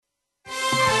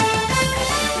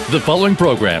The following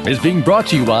program is being brought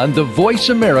to you on the Voice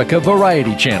America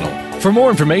Variety Channel. For more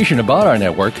information about our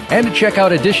network and to check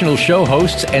out additional show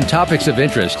hosts and topics of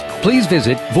interest, please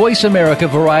visit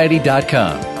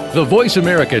voiceamericavariety.com. The Voice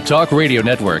America Talk Radio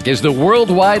Network is the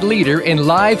worldwide leader in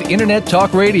live Internet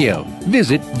talk radio.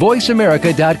 Visit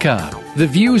voiceamerica.com. The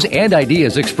views and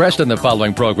ideas expressed on the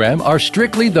following program are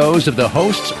strictly those of the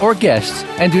hosts or guests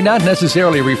and do not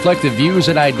necessarily reflect the views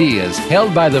and ideas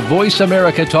held by the Voice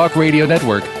America Talk Radio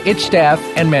Network, its staff,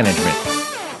 and management.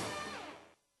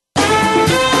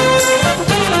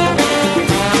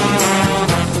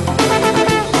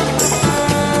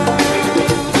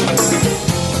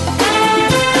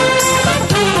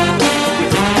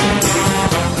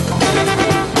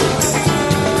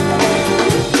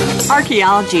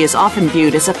 Archaeology is often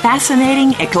viewed as a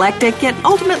fascinating, eclectic, yet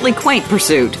ultimately quaint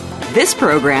pursuit. This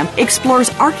program explores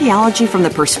archaeology from the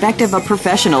perspective of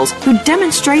professionals who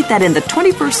demonstrate that in the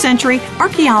 21st century,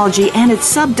 archaeology and its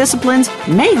subdisciplines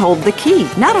may hold the key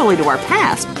not only to our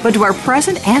past, but to our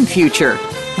present and future.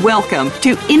 Welcome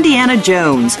to Indiana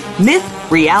Jones, Myth,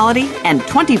 Reality, and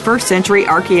 21st Century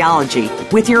Archaeology,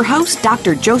 with your host,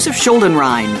 Dr. Joseph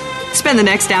Schuldenrein. Spend the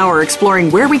next hour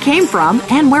exploring where we came from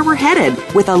and where we're headed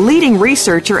with a leading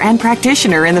researcher and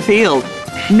practitioner in the field.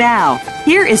 Now,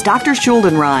 here is Dr.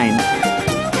 Schuldenrein.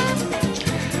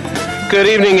 Good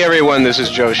evening, everyone. This is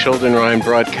Joe Schuldenrein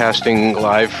broadcasting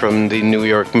live from the New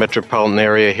York metropolitan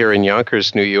area here in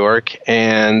Yonkers, New York.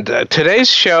 And today's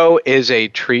show is a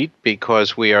treat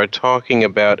because we are talking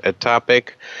about a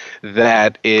topic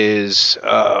that is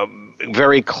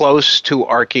very close to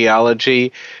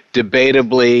archaeology,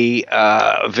 debatably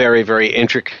very, very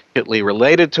intricately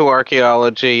related to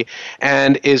archaeology,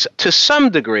 and is to some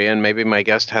degree, and maybe my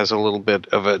guest has a little bit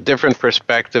of a different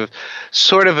perspective,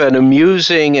 sort of an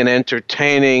amusing and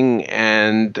entertaining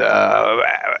and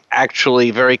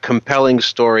actually very compelling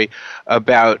story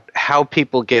about how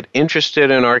people get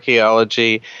interested in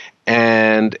archaeology,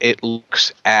 and it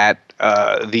looks at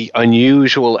the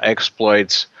unusual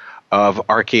exploits of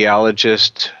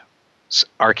archaeologists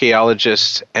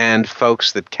and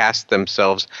folks that cast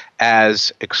themselves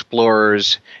as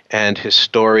explorers and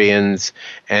historians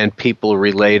and people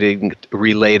related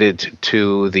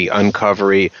to the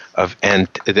uncovery of and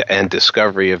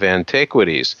discovery of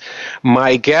antiquities.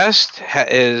 My guest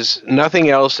is nothing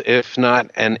else if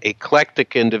not an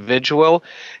eclectic individual.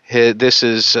 He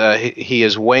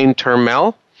is Wayne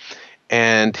Turmel,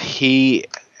 and he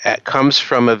comes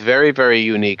from a very, very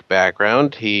unique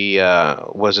background. He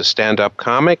was a stand-up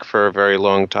comic for a very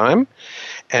long time,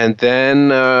 and then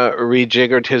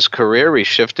reshifted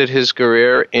his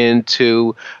career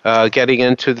into getting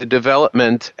into the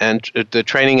development and the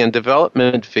training and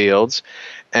development fields,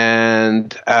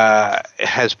 and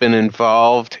has been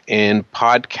involved in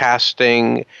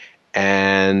podcasting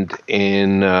and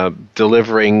in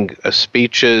delivering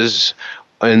speeches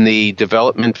in the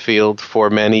development field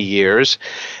for many years,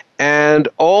 and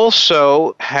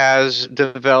also has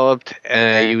developed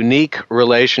a unique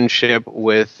relationship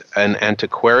with an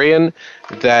antiquarian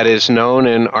that is known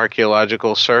in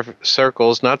archaeological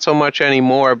circles, not so much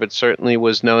anymore, but certainly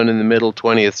was known in the middle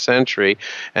 20th century,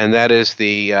 and that is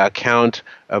the Count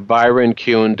Byron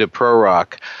de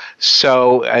Prorok.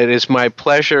 So it is my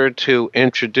pleasure to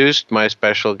introduce my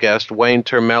special guest, Wayne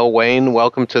Turmel. Wayne,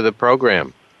 welcome to the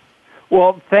program.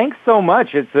 Well, thanks so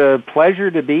much. It's a pleasure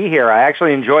to be here. I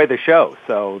actually enjoy the show,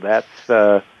 so that's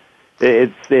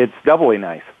it's doubly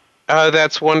nice.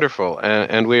 That's wonderful,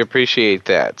 and we appreciate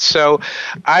that. So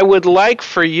I would like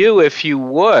for you, if you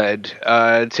would,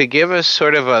 to give us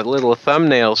sort of a little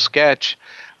thumbnail sketch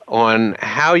on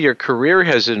how your career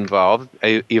has evolved,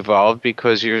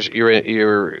 because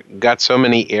you're got so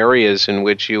many areas in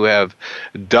which you have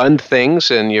done things,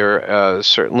 and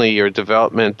certainly your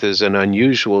development is an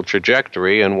unusual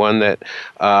trajectory, and one that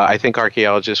I think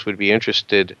archaeologists would be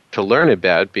interested to learn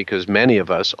about, because many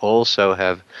of us also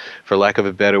have, for lack of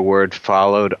a better word,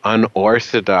 followed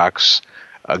unorthodox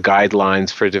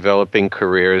guidelines for developing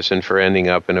careers and for ending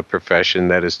up in a profession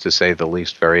that is, to say the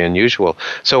least, very unusual.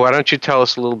 So why don't you tell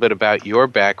us a little bit about your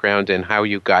background and how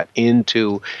you got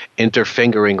into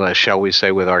interfingering, shall we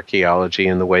say, with archaeology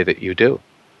in the way that you do?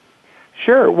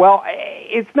 Sure. Well,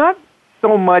 it's not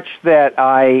so much that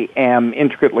I am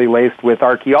intricately laced with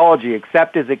archaeology,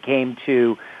 except as it came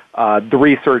to the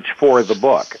research for the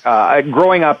book.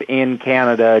 Growing up in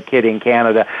Canada, a kid in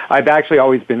Canada, I've actually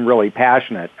always been really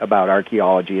passionate about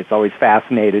archaeology. It's always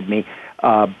fascinated me.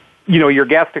 Your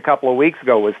guest a couple of weeks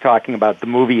ago was talking about the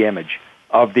movie image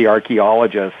of the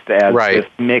archaeologist as this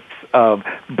mix of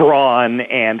brawn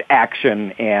and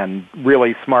action and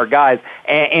really smart guys.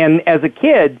 And as a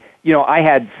kid, I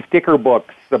had sticker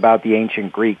books about the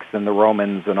ancient Greeks and the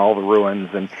Romans and all the ruins,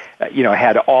 and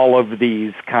had all of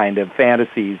these kind of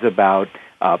fantasies about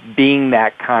being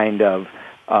that kind of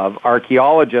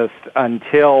archaeologist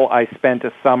until I spent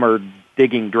a summer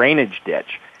digging drainage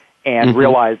ditch and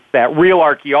realized that real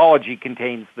archaeology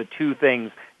contains the two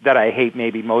things that I hate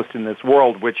maybe most in this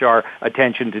world, which are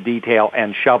attention to detail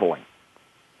and shoveling.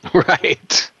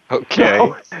 Right. Okay.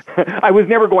 So, I was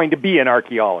never going to be an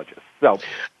archaeologist. So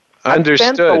understood.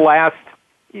 I spent the last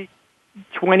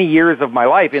 20 years of my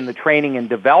life in the training and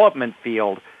development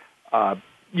field,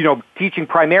 teaching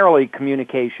primarily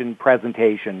communication,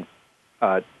 presentation,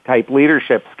 type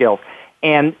leadership skills.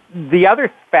 And the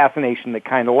other fascination that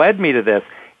kind of led me to this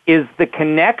is the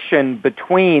connection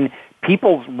between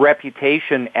people's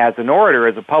reputation as an orator,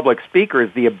 as a public speaker,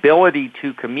 is the ability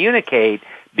to communicate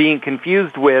being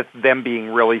confused with them being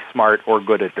really smart or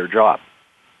good at their job.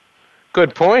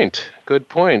 Good point.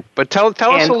 But tell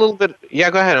us a little bit. Yeah,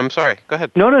 go ahead. I'm sorry. Go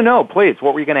ahead. No, please.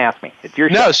 What were you going to ask me? It's your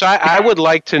show. No, so I would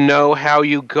like to know how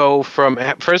you go from,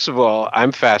 first of all,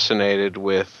 I'm fascinated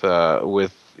with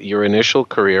your initial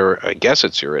career. I guess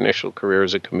it's your initial career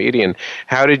as a comedian.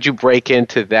 How did you break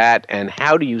into that, and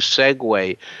how do you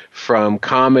segue from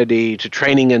comedy to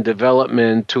training and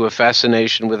development to a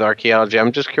fascination with archaeology?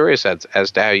 I'm just curious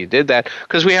as to how you did that,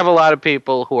 because we have a lot of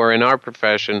people who are in our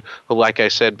profession who, like I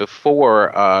said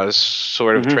before,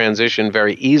 sort of transition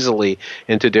very easily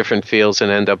into different fields and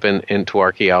end up into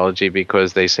archaeology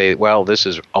because they say, well, this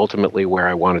is ultimately where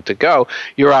I wanted to go.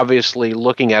 You're obviously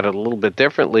looking at it a little bit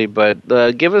differently, but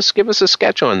give us a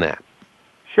sketch on that.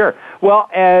 Sure. Well,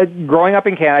 growing up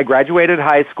in Canada, I graduated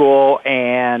high school,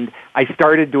 and I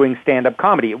started doing stand-up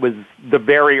comedy. It was the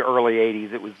very early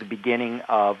 80s. It was the beginning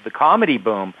of the comedy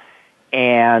boom,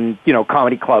 and,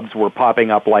 comedy clubs were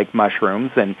popping up like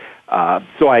mushrooms, and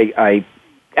so I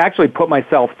actually put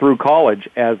myself through college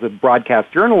as a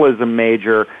broadcast journalism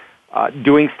major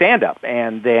doing stand-up,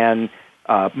 and then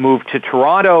moved to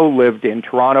Toronto, lived in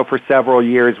Toronto for several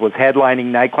years, was headlining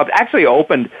nightclubs, actually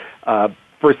opened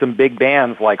for some big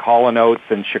bands like Hall & Oates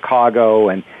in Chicago,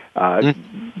 and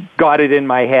got it in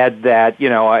my head that,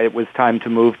 it was time to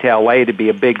move to LA to be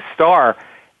a big star.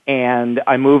 And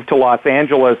I moved to Los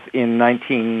Angeles in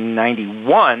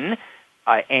 1991,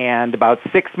 and about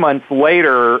 6 months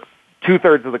later,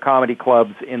 2/3 of the comedy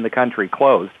clubs in the country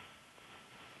closed.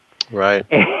 Right.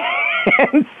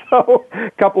 And so a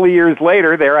couple of years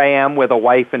later, there I am with a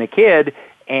wife and a kid,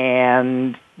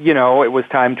 and, it was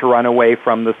time to run away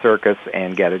from the circus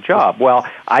and get a job. Well,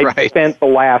 I spent the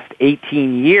last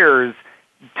 18 years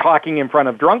talking in front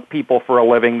of drunk people for a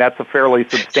living. That's a fairly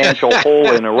substantial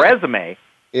hole in a resume.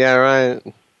 Yeah, right.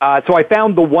 So I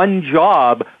found the one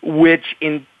job which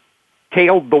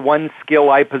entailed the one skill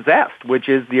I possessed, which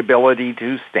is the ability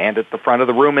to stand at the front of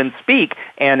the room and speak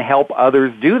and help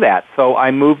others do that. So I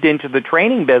moved into the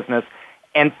training business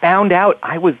and found out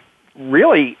I was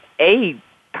really, A,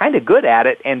 kind of good at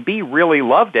it, and B, really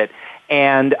loved it.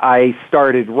 And I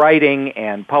started writing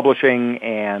and publishing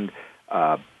and,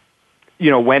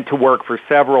 went to work for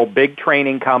several big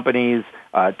training companies,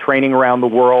 training around the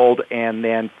world. And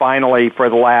then finally, for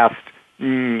the last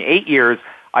 8 years,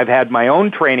 I've had my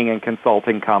own training and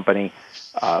consulting company,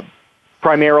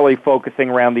 primarily focusing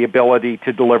around the ability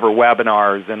to deliver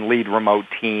webinars and lead remote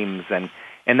teams and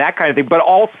that kind of thing, but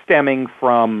all stemming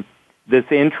from this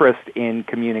interest in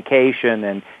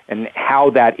communication and how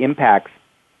that impacts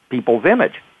people's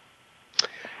image.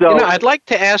 So, I'd like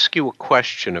to ask you a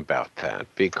question about that,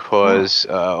 because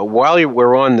while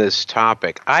we're on this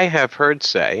topic, I have heard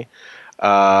say,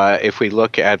 if we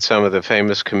look at some of the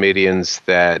famous comedians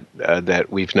that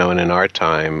we've known in our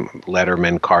time,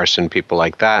 Letterman, Carson, people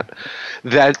like that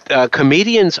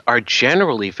comedians are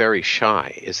generally very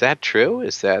shy. Is that true?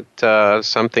 Is that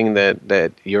something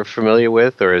that you're familiar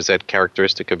with, or is that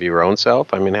characteristic of your own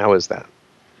self? I mean, how is that?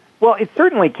 Well, it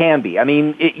certainly can be. I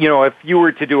mean, if you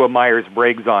were to do a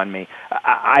Myers-Briggs on me,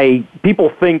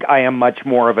 people think I am much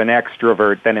more of an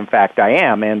extrovert than in fact I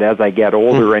am, and as I get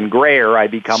older and grayer, I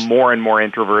become more and more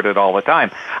introverted all the time.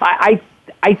 I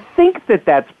think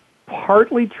that's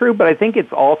partly true, but I think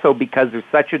it's also because there's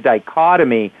such a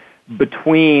dichotomy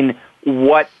between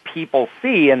what people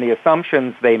see and the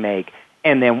assumptions they make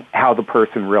and then how the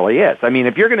person really is. I mean,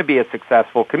 if you're going to be a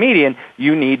successful comedian,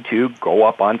 you need to go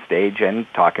up on stage and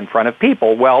talk in front of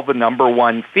people. Well, the number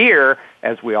one fear,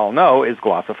 as we all know, is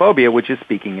glossophobia, which is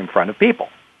speaking in front of people.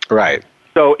 Right.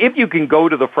 So if you can go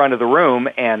to the front of the room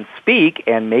and speak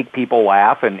and make people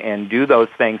laugh and do those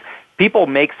things, people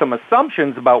make some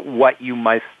assumptions about what you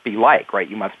must be like, right?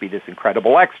 You must be this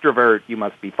incredible extrovert. You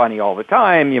must be funny all the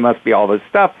time. You must be all this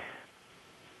stuff.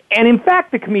 And in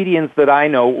fact, the comedians that I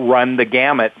know run the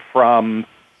gamut from,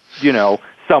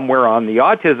 somewhere on the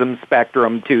autism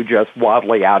spectrum to just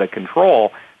wildly out of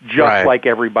control, just like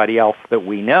everybody else that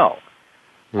we know.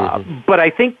 But I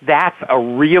think that's a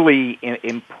really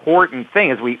important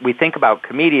thing as we think about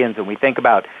comedians and we think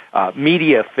about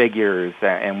media figures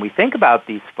and we think about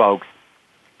these folks,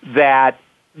 that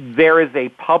there is a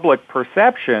public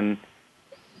perception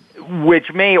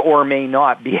which may or may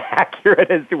not be accurate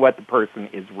as to what the person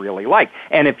is really like.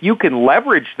 And if you can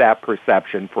leverage that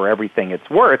perception for everything it's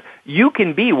worth, you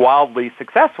can be wildly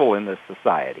successful in this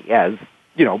society, as,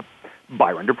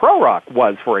 Byron de Prorok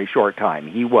was for a short time.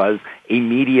 He was a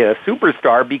media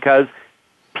superstar because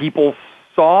people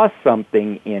saw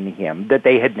something in him that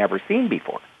they had never seen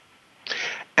before.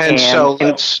 And so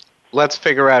let's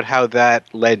figure out how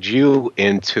that led you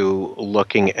into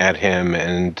looking at him.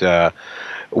 And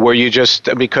were you just,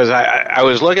 because I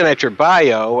was looking at your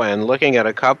bio and looking at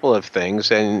a couple of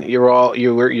things, and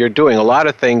you're doing a lot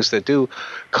of things that do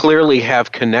clearly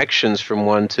have connections from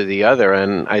one to the other.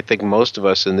 And I think most of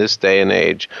us in this day and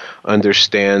age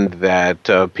understand that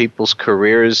people's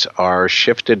careers are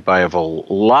shifted by a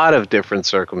lot of different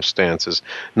circumstances,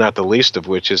 not the least of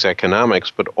which is economics,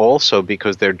 but also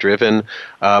because they're driven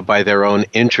by their own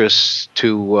interests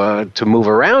to move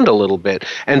around a little bit.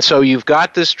 And so you've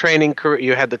got this training career,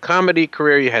 you had the comedy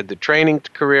career, you had the training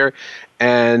career,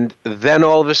 and then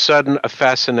all of a sudden a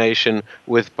fascination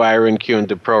with Byron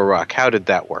de Prorok. How did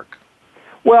that work?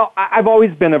 Well, I've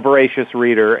always been a voracious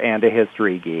reader and a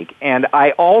history geek, and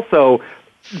I also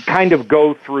kind of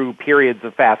go through periods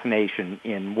of fascination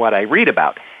in what I read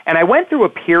about. And I went through a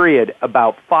period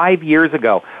about 5 years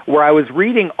ago where I was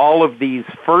reading all of these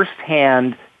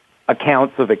first-hand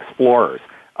accounts of explorers,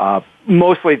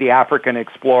 mostly the African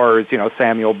explorers,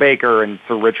 Samuel Baker and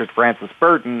Sir Richard Francis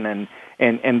Burton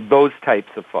and those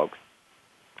types of folks.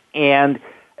 And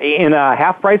in a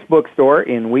half-price bookstore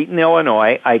in Wheaton,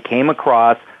 Illinois, I came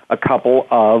across a couple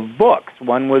of books.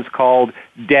 One was called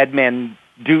Dead Men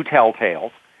Do Tell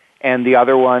Tales, and the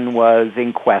other one was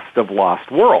In Quest of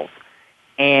Lost Worlds.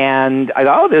 And I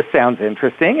thought, this sounds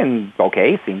interesting, and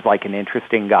okay, seems like an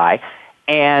interesting guy.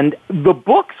 And the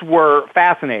books were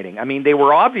fascinating. I mean, they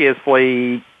were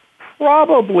obviously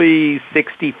probably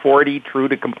 60-40 true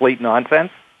to complete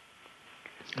nonsense,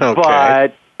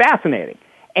 but fascinating.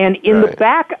 And in the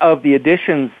back of the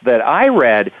editions that I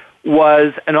read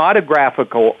was an a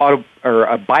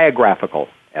biographical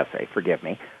essay,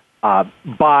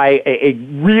 by a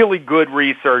really good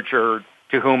researcher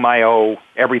to whom I owe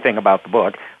everything about the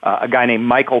book, a guy named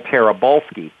Michael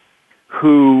Tarabolsky,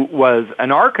 who was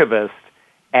an archivist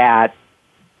at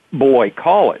Beloit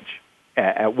College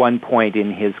at one point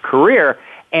in his career,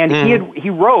 and he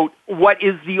wrote what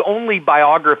is the only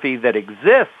biography that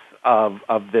exists of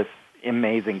this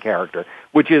amazing character,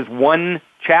 which is one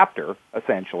chapter,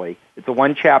 essentially. It's a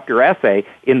one-chapter essay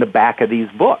in the back of these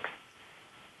books.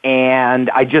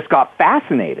 And I just got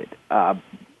fascinated.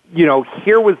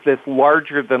 Here was this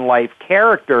larger-than-life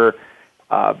character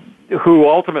who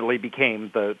ultimately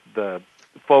became the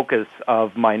focus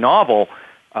of my novel,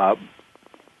 The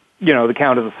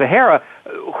Count of the Sahara,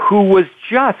 who was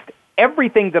just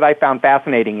everything that I found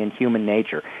fascinating in human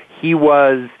nature. He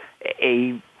was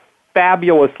a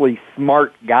fabulously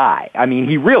smart guy. I mean,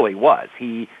 he really was.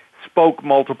 He spoke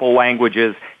multiple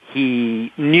languages.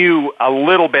 He knew a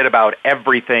little bit about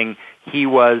everything. He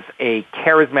was a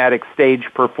charismatic stage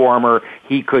performer.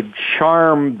 He could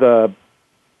charm the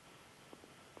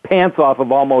pants off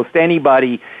of almost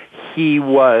anybody. He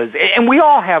was, and we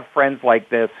all have friends like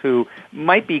this who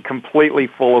might be completely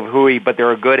full of hooey, but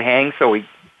they're a good hang, so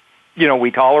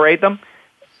we tolerate them.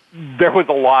 There was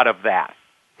a lot of that.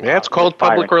 Yeah, it's called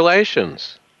public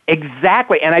relations.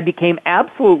 Exactly, and I became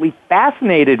absolutely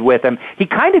fascinated with him. He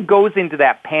kind of goes into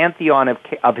that pantheon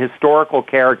of historical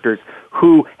characters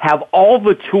who have all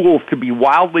the tools to be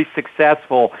wildly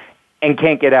successful and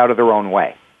can't get out of their own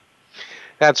way.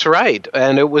 That's right,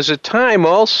 and it was a time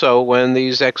also when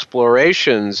these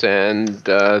explorations and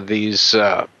these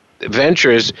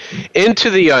ventures into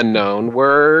the unknown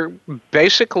were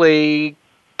basically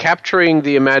capturing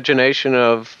the imagination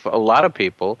of a lot of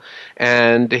people,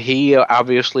 and he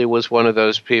obviously was one of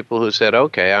those people who said,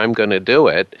 okay, I'm going to do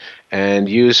it, and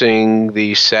using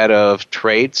the set of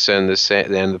traits and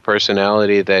the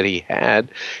personality that he had,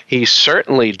 he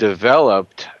certainly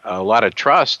developed a lot of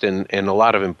trust in a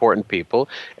lot of important people,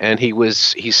 and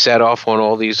he set off on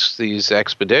all these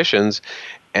expeditions.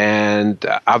 And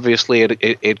obviously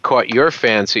it caught your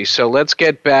fancy. So let's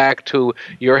get back to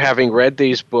your having read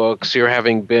these books, your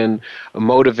having been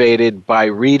motivated by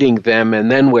reading them, and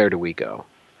then where do we go?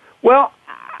 Well,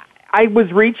 I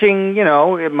was reaching,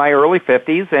 in my early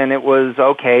 50s, and it was,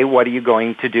 okay, what are you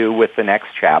going to do with the next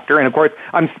chapter? And, of course,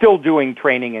 I'm still doing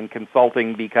training and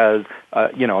consulting because,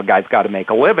 a guy's got to make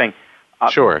a living.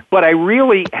 Sure. But I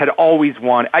really had always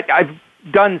wanted, I've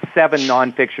done 7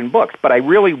 nonfiction books, but I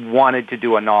really wanted to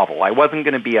do a novel. I wasn't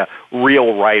going to be a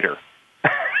real writer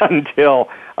until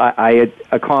I had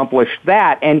accomplished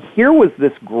that. And here was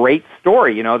this great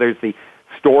story. There's the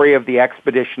story of the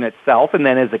expedition itself, and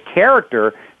then as a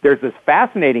character, there's this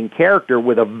fascinating character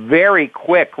with a very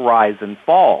quick rise and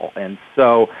fall. And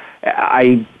so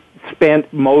I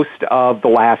spent most of the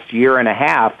last year and a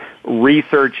half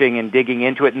researching and digging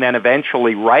into it, and then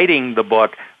eventually writing the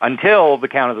book until The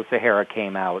Count of the Sahara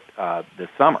came out this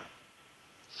summer.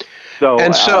 So, go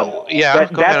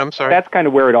ahead, I'm sorry. That's kind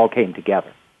of where it all came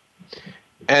together.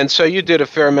 And so you did a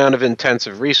fair amount of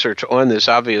intensive research on this,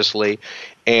 obviously,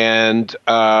 and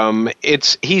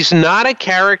he's not a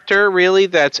character really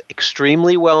that's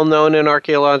extremely well known in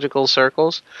archaeological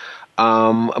circles,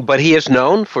 but he is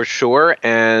known for sure.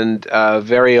 And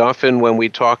very often when we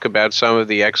talk about some of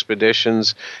the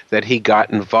expeditions that he got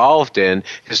involved in,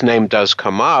 his name does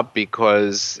come up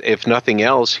because, if nothing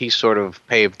else, he sort of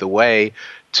paved the way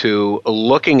to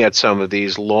looking at some of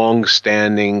these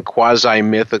long-standing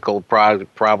quasi-mythical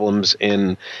problems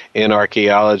in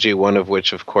archaeology, one of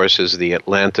which, of course, is the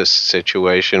Atlantis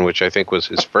situation, which I think was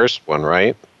his first one,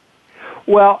 right?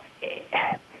 Well,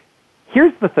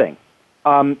 here's the thing.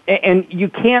 And you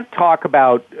can't talk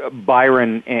about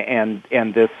Byron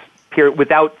and this period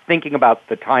without thinking about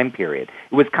the time period.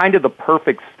 It was kind of the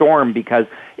perfect storm because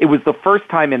it was the first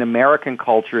time in American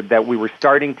culture that we were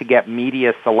starting to get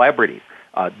media celebrities.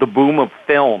 The boom of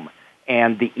film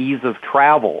and the ease of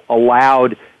travel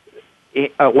allowed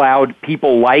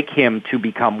people like him to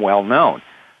become well known,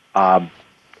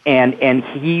 and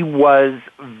he was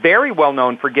very well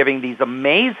known for giving these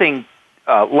amazing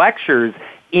lectures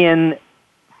in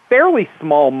fairly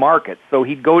small markets. So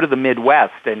he'd go to the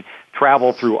Midwest and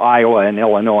travel through Iowa and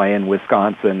Illinois and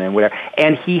Wisconsin and whatever,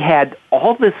 and he had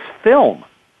all this film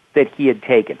that he had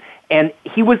taken. And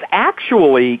he was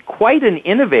actually quite an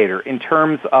innovator in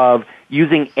terms of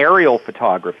using aerial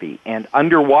photography and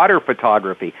underwater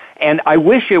photography. And I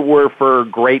wish it were for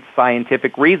great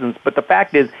scientific reasons, but the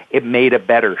fact is it made a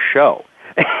better show.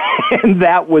 And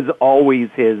that was always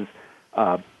his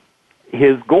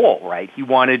goal, right? He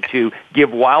wanted to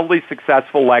give wildly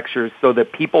successful lectures so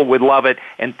that people would love it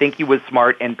and think he was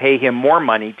smart and pay him more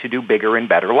money to do bigger and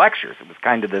better lectures. It was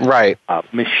kind of this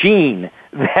machine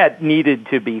that needed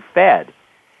to be fed.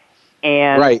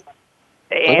 And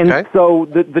so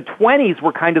the 20s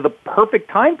were kind of the perfect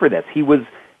time for this. He was,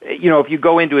 if you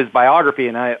go into his biography,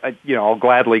 and I'll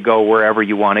gladly go wherever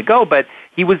you want to go, but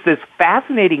he was this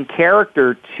fascinating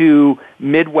character to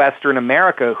Midwestern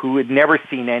America who had never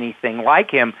seen anything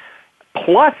like him.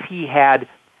 Plus, he had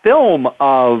film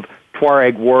of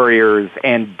Tuareg warriors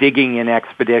and digging in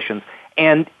expeditions.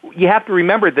 And you have to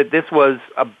remember that this was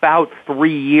about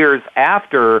 3 years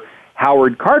after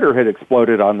Howard Carter had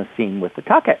exploded on the scene with the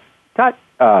Tut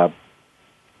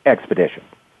expedition.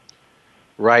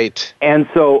 Right. And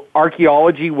so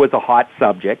archaeology was a hot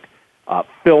subject.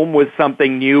 Film was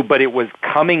something new, but it was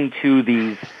coming to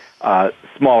these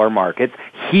smaller markets.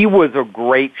 He was a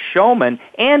great showman,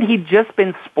 and he'd just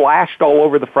been splashed all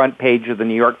over the front page of the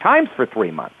New York Times for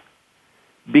 3 months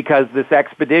because this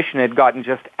expedition had gotten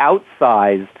just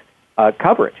outsized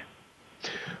coverage.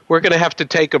 We're going to have to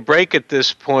take a break at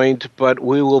this point, but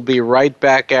we will be right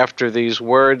back after these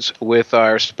words with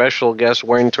our special guest,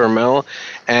 Wayne Turmel,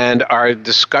 and our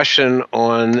discussion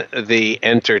on the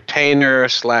entertainer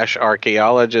 /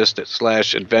 archaeologist /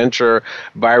 adventurer,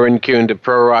 Byron de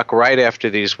Prorok, right after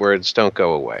these words. Don't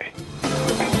go away.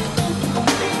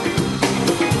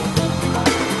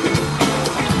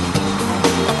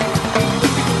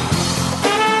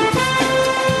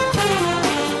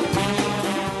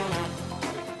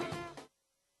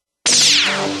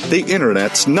 The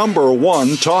Internet's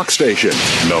 #1 talk station.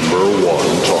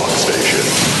 #1 talk station.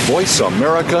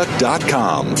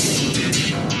 VoiceAmerica.com.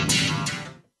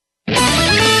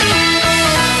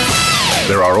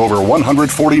 There are over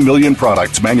 140 million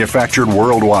products manufactured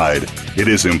worldwide. It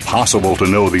is impossible to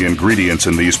know the ingredients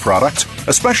in these products,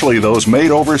 especially those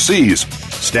made overseas.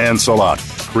 Stan Salat,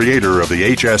 creator of the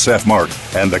HSF mark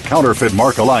and the Counterfeit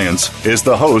Mark Alliance, is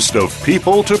the host of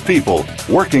People to People,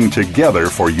 working together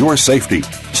for your safety.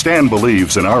 Stan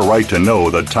believes in our right to know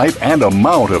the type and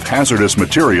amount of hazardous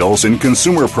materials in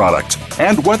consumer products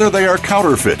and whether they are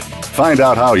counterfeit. Find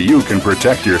out how you can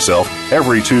protect yourself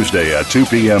every Tuesday at 2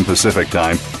 p.m. Pacific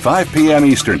Time, 5 p.m.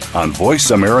 Eastern on Voice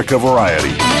America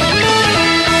Variety.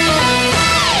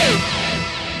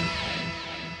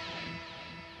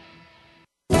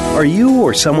 Are you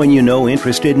or someone you know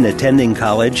interested in attending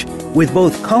college? With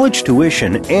both college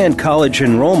tuition and college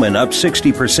enrollment up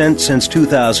 60% since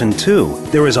 2002,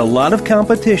 there is a lot of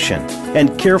competition,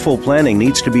 and careful planning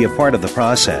needs to be a part of the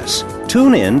process.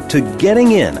 Tune in to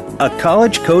Getting In, a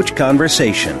college coach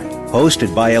conversation,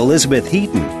 hosted by Elizabeth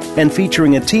Heaton and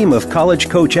featuring a team of college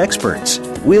coach experts.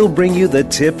 We'll bring you the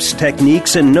tips,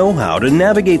 techniques, and know-how to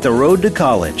navigate the road to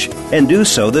college and do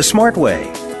so the smart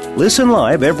way. Listen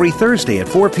live every Thursday at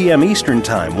 4 p.m. Eastern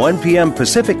Time, 1 p.m.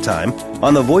 Pacific Time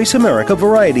on the Voice America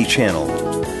Variety Channel.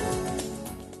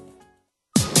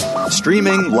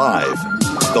 Streaming live,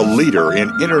 the leader in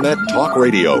Internet talk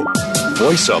radio,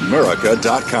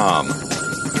 voiceamerica.com.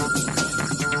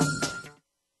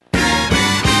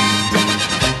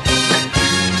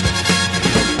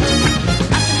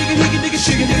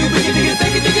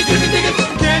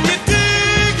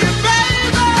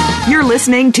 You're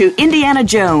listening to Indiana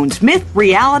Jones, Myth,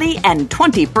 Reality, and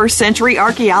 21st Century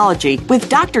Archaeology with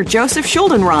Dr. Joseph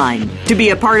Schuldenrein. To be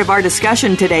a part of our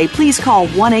discussion today, please call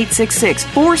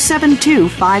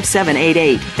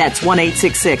 1-866-472-5788. That's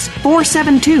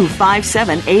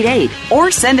 1-866-472-5788.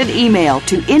 Or send an email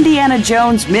to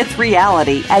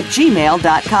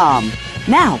indianajonesmythreality@gmail.com.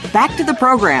 Now, back to the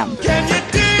program.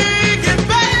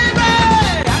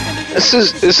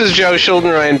 This is Joe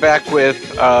Schuldenrein back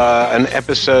with an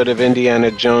episode of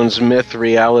Indiana Jones Myth,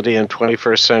 Reality, and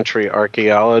 21st Century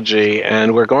Archaeology,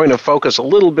 and we're going to focus a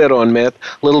little bit on myth,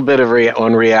 a little bit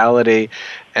on reality,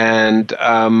 and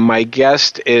my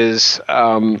guest is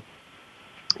Wayne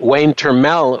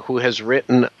Turmel, who has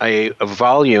written a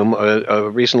volume, a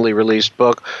recently released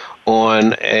book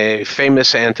on a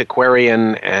famous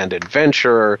antiquarian and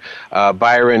adventurer,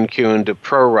 Byron de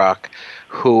Prorok,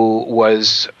 who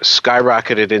was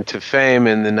skyrocketed into fame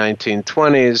in the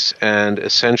 1920s and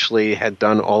essentially had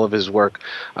done all of his work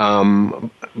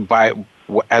when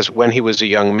he was a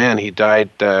young man. He died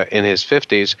in his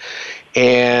 50s.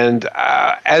 And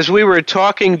as we were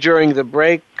talking during the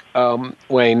break,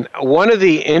 Wayne, one of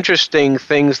the interesting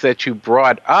things that you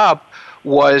brought up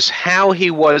was how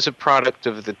he was a product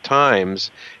of the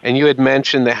times. And you had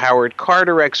mentioned the Howard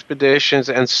Carter expeditions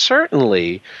and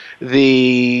certainly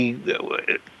the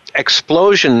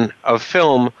explosion of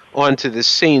film onto the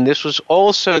scene. This was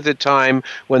also the time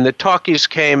when the talkies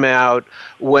came out,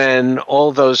 when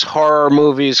all those horror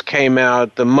movies came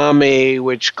out, The Mummy,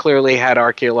 which clearly had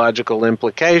archaeological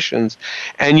implications.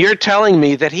 And you're telling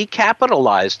me that he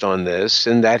capitalized on this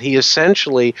and that he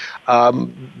essentially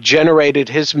generated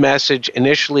his message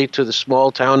initially to the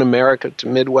small town America, to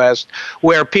Midwest,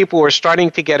 where people were starting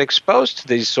to get exposed to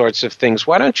these sorts of things.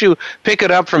 Why don't you pick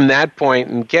it up from that point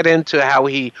and get into how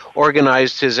he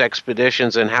organized his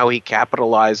expeditions and how he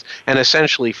capitalized and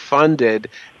essentially funded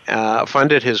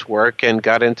his work and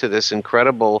got into this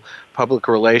incredible public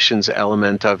relations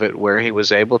element of it, where he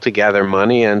was able to gather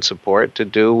money and support to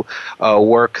do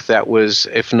work that was,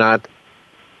 if not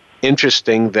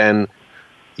interesting, then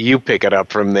you pick it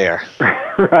up from there.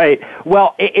 Right.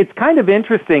 Well, it's kind of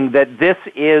interesting that this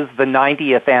is the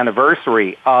 90th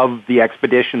anniversary of the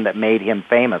expedition that made him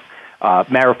famous.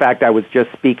 Matter of fact, I was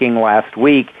just speaking last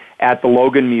week at the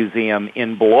Logan Museum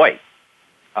in Beloit.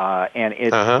 And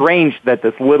it's strange that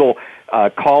this little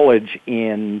college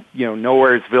in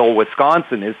Nowheresville,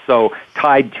 Wisconsin, is so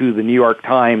tied to the New York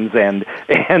Times and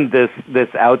this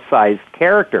outsized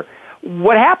character.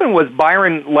 What happened was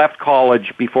Byron left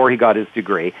college before he got his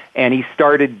degree, and he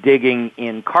started digging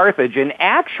in Carthage, and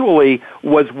actually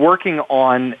was working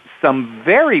on some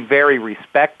very, very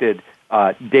respected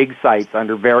dig sites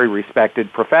under very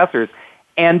respected professors.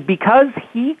 And because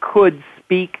he could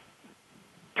speak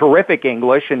terrific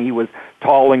English, and he was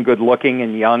tall and good-looking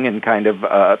and young and kind of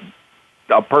a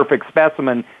perfect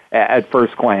specimen at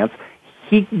first glance,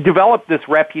 he developed this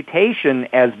reputation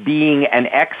as being an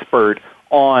expert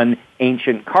on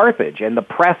ancient Carthage. And the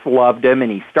press loved him,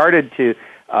 and he started to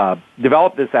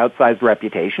develop this outsized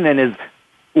reputation, and his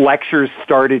lectures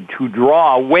started to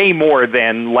draw way more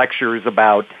than lectures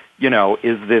about,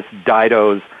 is this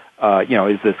Dido's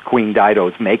is this Queen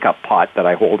Dido's makeup pot that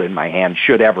I hold in my hand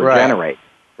should ever generate.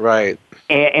 Right.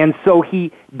 And so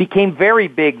he became very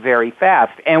big very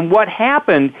fast. And what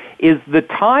happened is the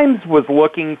Times was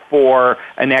looking for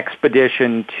an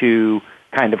expedition to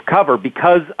kind of cover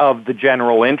because of the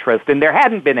general interest. And there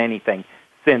hadn't been anything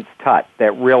since Tut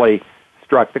that really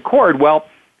struck the chord. Well,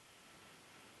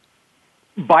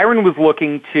 Byron was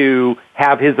looking to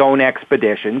have his own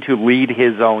expedition, to lead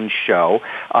his own show.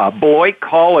 Beloit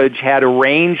College had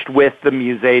arranged with the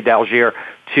Musée d'Alger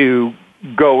to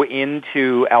go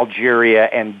into Algeria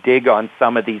and dig on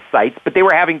some of these sites, but they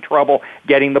were having trouble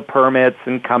getting the permits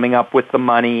and coming up with the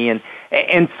money.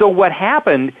 And so what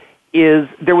happened is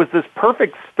there was this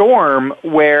perfect storm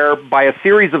where, by a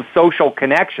series of social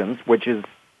connections, which is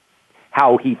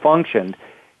how he functioned,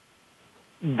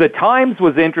 the Times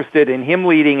was interested in him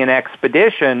leading an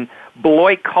expedition.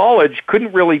 Beloit College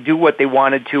couldn't really do what they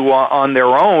wanted to on their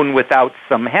own without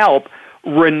some help.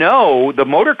 Renault, the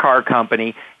motor car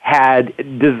company, had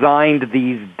designed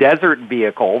these desert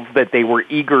vehicles that they were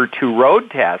eager to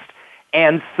road test.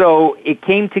 And so it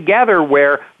came together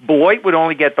where Beloit would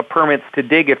only get the permits to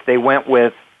dig if they went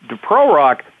with de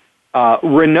Prorok.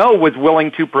 Renault was willing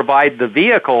to provide the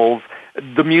vehicles.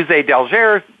 The Musée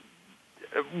d'Alger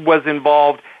was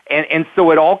involved. And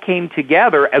so it all came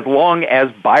together as long as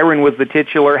Byron was the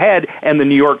titular head and the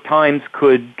New York Times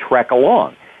could trek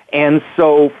along. And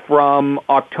so from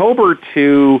October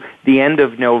to the end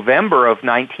of November of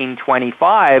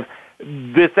 1925,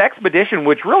 this expedition,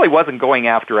 which really wasn't going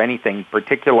after anything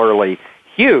particularly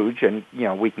huge, and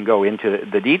we can go into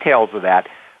the details of that,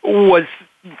 was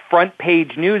front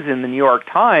page news in the New York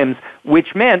Times,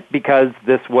 which meant, because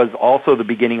this was also the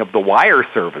beginning of the wire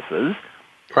services,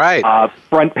 right,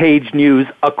 front page news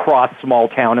across small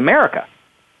town America.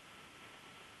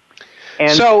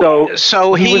 And so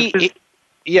he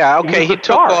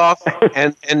took off,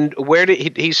 and where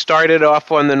did he started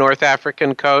off on the North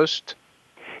African coast?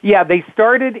 Yeah, they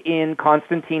started in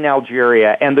Constantine,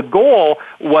 Algeria, and the goal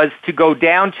was to go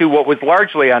down to what was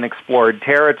largely unexplored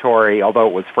territory, although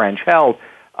it was French-held,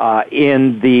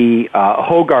 in the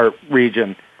Hogar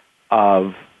region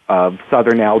of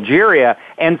southern Algeria.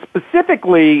 And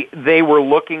specifically, they were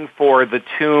looking for the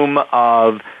tomb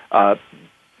of a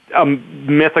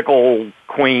mythical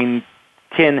queen,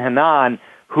 Tin Hinan,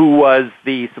 who was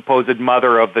the supposed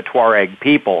mother of the Tuareg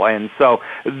people. And so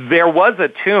there was a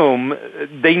tomb.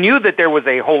 They knew that there was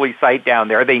a holy site down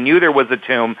there. They knew there was a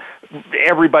tomb.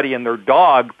 Everybody and their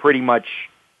dog pretty much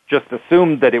just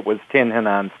assumed that it was Tin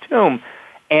Hinan's tomb.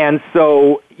 And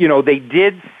so, they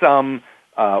did some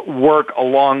work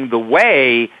along the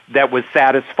way that was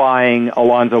satisfying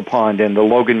Alonzo Pond and the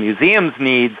Logan Museum's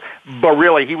needs, but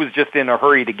really he was just in a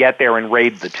hurry to get there and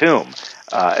raid the tomb.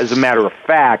 As a matter of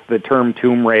fact, the term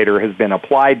Tomb Raider has been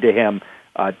applied to him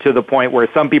to the point where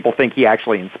some people think he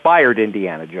actually inspired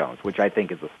Indiana Jones, which I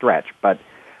think is a stretch. But,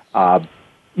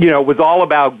 it was all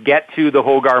about get to the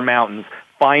Hogar Mountains,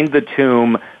 find the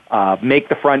tomb, make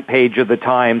the front page of the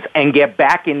Times, and get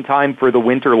back in time for the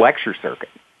winter lecture circuit.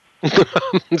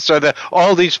 So that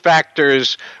all these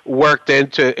factors worked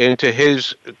into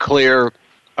his clear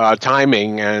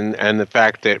timing and the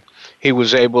fact that he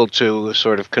was able to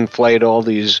sort of conflate all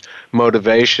these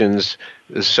motivations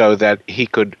so that he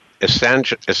could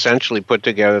essentially put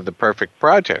together the perfect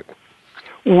project.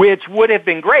 Which would have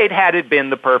been great had it been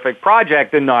the perfect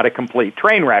project and not a complete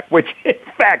train wreck, which in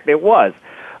fact it was.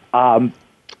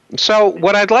 So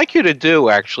what I'd like you to do,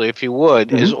 actually, if you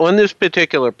would, is on this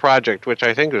particular project, which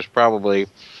I think is probably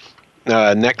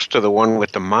next to the one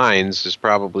with the mines, is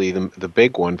probably the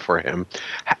big one for him.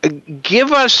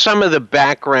 Give us some of the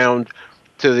background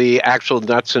to the actual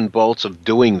nuts and bolts of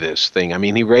doing this thing. I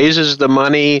mean, he raises the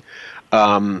money,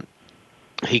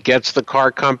 he gets the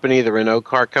car company, the Renault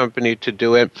car company, to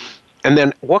do it, and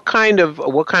then what kind of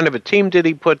a team did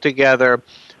he put together?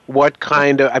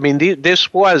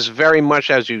 This was very much,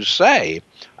 as you say,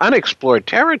 unexplored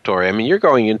territory. I mean, you're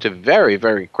going into very,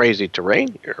 very crazy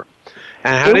terrain here.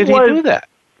 And how did he do that?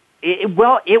 It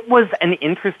was an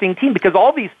interesting team because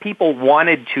all these people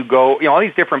wanted to go, all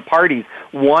these different parties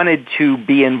wanted to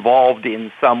be involved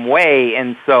in some way.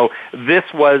 And so this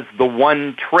was the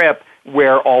one trip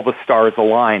where all the stars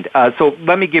aligned. So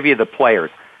let me give you the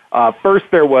players. First,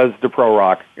 there was de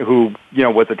Prorok, who,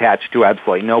 was attached to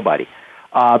absolutely nobody.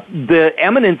 The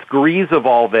eminence grise of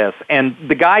all this, and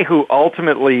the guy who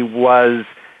ultimately was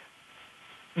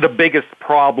the biggest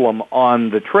problem on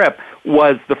the trip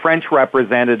was the French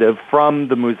representative from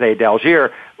the Musée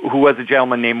d'Alger, who was a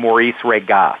gentleman named Maurice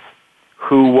Regas,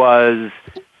 who was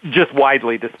just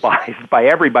widely despised by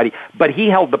everybody. But he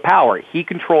held the power. He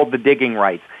controlled the digging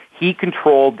rights. He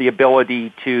controlled the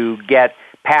ability to get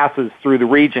passes through the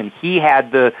region. He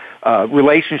had the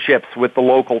relationships with the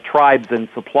local tribes and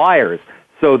suppliers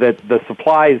so that the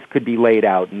supplies could be laid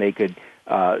out and they could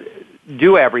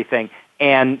do everything.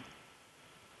 And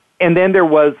then there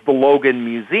was the Logan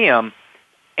Museum,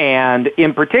 and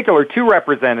in particular, two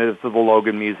representatives of the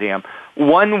Logan Museum.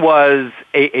 One was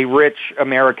a rich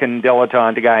American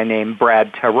dilettante, a guy named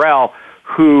Brad Terrell,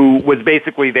 who was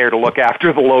basically there to look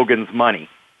after the Logan's money.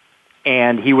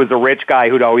 And he was a rich guy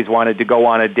who'd always wanted to go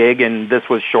on a dig, and this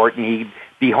was short, and he'd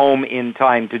be home in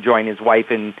time to join his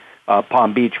wife in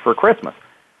Palm Beach for Christmas.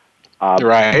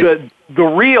 Right. The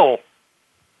real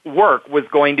work was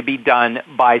going to be done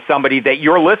by somebody that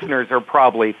your listeners are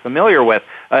probably familiar with,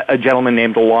 a gentleman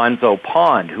named Alonzo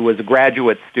Pond, who was a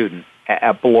graduate student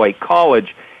at Beloit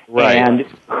College, right, and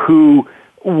who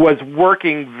was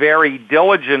working very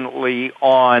diligently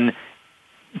on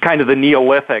kind of the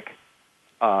Neolithic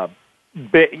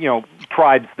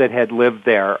tribes that had lived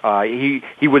there.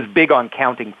 He was big on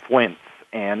counting flints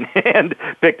and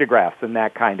pictographs and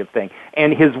that kind of thing.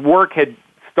 And his work had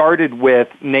started with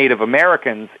Native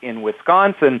Americans in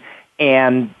Wisconsin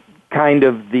and kind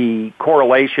of the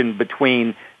correlation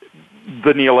between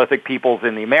the Neolithic peoples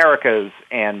in the Americas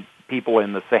and people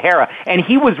in the Sahara. And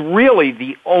he was really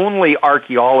the only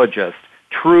archaeologist,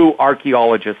 true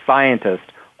archaeologist scientist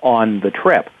on the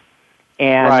trip.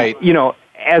 And, right,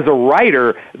 as a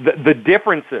writer, the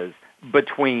differences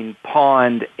between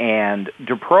Pond and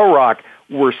de Prorok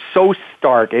were so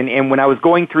stark. And when I was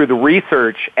going through the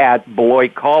research at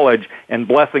Beloit College, and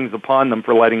blessings upon them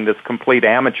for letting this complete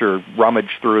amateur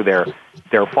rummage through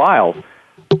their files,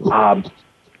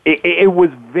 it was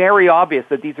very obvious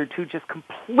that these are two just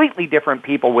completely different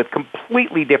people with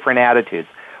completely different attitudes.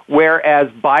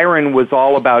 Whereas Byron was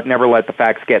all about never let the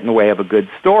facts get in the way of a good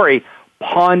story,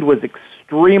 Pond was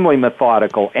extremely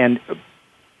methodical and,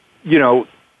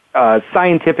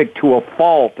 scientific to a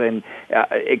fault and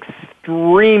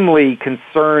extremely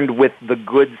concerned with the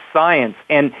good science.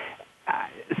 And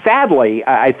sadly,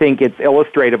 I think it's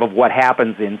illustrative of what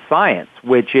happens in science,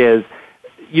 which is,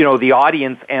 the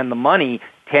audience and the money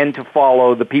tend to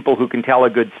follow the people who can tell a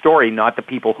good story, not the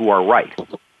people who are right.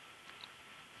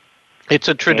 It's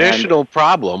a traditional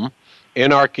problem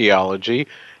in archaeology,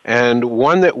 and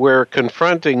one that we're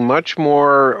confronting much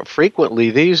more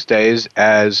frequently these days,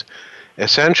 as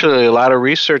essentially a lot of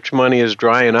research money is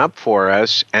drying up for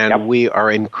us, and we are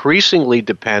increasingly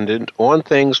dependent on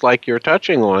things like you're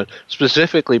touching on,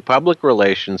 specifically public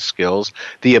relations skills,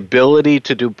 the ability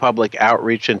to do public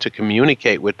outreach and to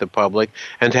communicate with the public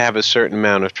and to have a certain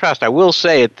amount of trust. I will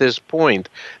say at this point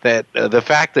that the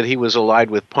fact that he was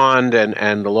allied with Pond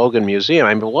and the Logan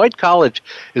Museum, Beloit College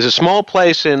is a small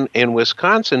place in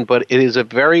Wisconsin, but it is a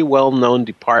very well-known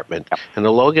department, and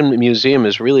the Logan Museum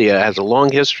is really has a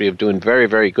long history of doing very,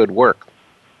 very good work.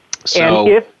 So,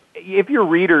 and if your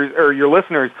readers or your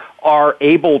listeners are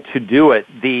able to do it,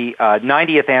 the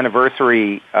 90th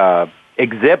anniversary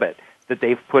exhibit that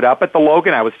they've put up at the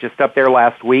Logan, I was just up there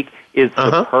last week, is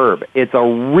superb. It's a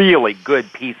really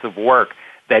good piece of work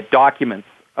that documents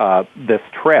this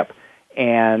trip.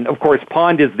 And, of course,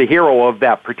 Pond is the hero of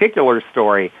that particular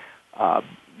story,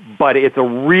 but it's a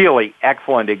really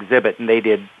excellent exhibit, and they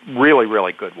did really,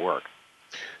 really good work.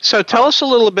 So tell us a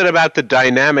little bit about the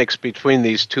dynamics between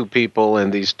these two people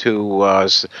and these two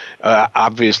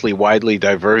obviously widely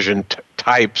divergent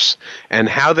types, and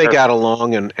how they got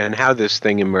along and how this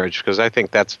thing emerged, because I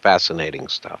think that's fascinating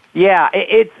stuff. Yeah,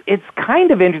 it's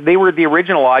kind of interesting. They were the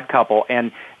original odd couple,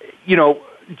 and,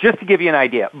 just to give you an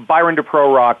idea, Byron de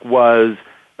Prorok was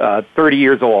 30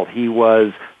 years old. He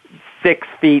was 6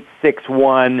 feet,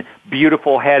 6'1",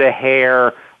 beautiful head of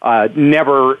hair,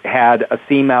 never had a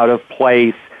seam out of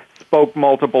place, spoke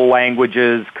multiple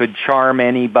languages, could charm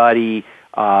anybody,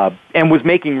 and was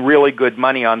making really good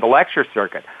money on the lecture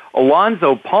circuit.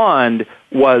 Alonzo Pond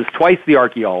was twice the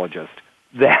archaeologist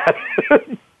that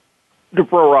de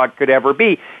Prorok could ever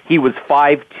be. He was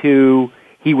 5'2",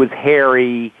 he was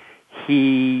hairy,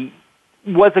 he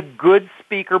was a good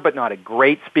speaker, but not a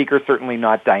great speaker, certainly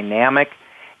not dynamic.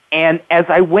 And as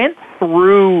I went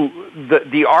through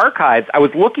the archives, I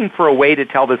was looking for a way to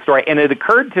tell this story, and it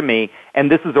occurred to me, and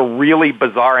this is a really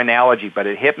bizarre analogy, but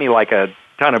it hit me like a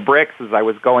ton of bricks as I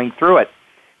was going through it.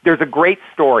 There's a great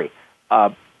story.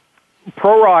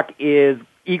 Prorok is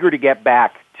eager to get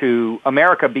back to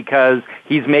America because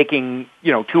he's making,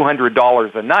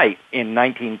 $200 a night in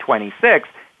 1926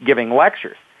 giving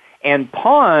lectures. And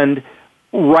Pond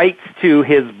writes to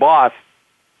his boss,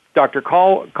 Dr.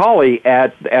 Cawley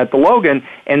at the Logan,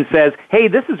 and says, "Hey,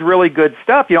 this is really good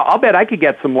stuff. I'll bet I could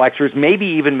get some lectures, maybe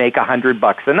even make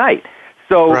 $100 a night."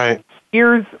 So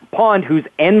here's Pond, who's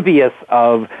envious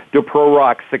of de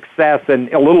Prorok's success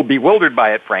and a little bewildered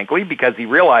by it, frankly, because he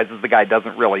realizes the guy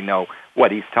doesn't really know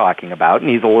what he's talking about, and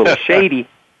he's a little shady.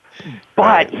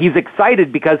 But he's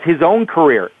excited because his own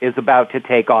career is about to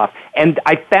take off. And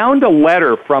I found a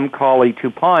letter from Cawley to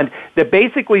Pond that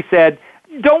basically said,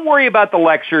 "Don't worry about the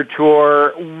lecture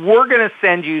tour. We're going to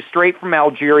send you straight from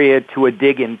Algeria to a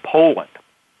dig in Poland."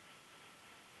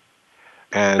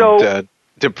 And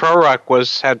de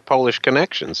Prorok had Polish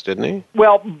connections, didn't he?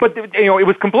 Well, but it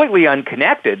was completely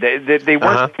unconnected. They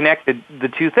weren't connected, the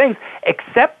two things,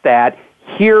 except that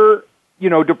here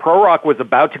de Prorok was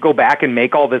about to go back and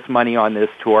make all this money on this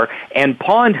tour, and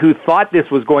Pond, who thought this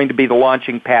was going to be the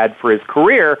launching pad for his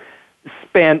career,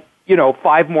 spent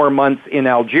 5 more months in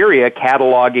Algeria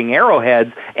cataloging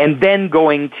arrowheads and then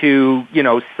going to,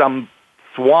 some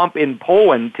swamp in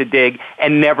Poland to dig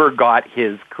and never got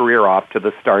his career off to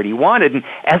the start he wanted. And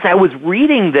as I was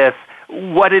reading this,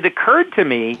 what had occurred to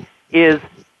me is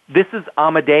this is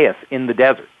Amadeus in the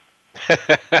desert.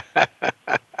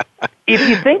 If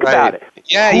you think about it,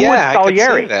 who was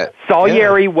Salieri?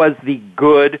 Salieri was the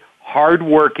good,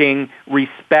 hardworking,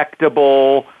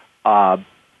 respectable,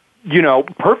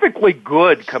 perfectly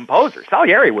good composer.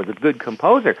 Salieri was a good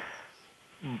composer,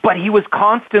 but he was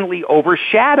constantly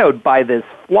overshadowed by this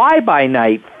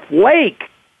fly-by-night, flake,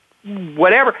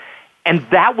 whatever. And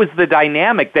that was the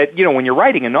dynamic that, when you're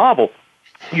writing a novel,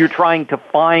 you're trying to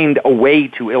find a way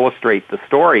to illustrate the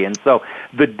story. And so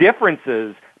the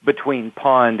differences between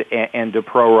Pond and de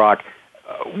Prorok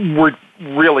were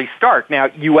really stark. Now,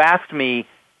 you asked me,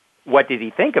 what did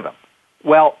he think of him?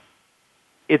 Well,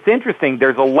 it's interesting.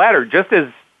 There's a letter, just as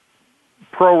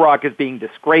Prorok is being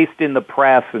disgraced in the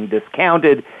press and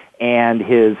discounted, and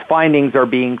his findings are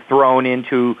being thrown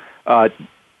into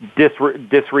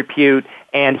disrepute,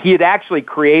 and he had actually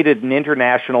created an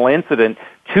international incident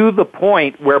to the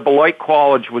point where Beloit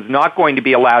College was not going to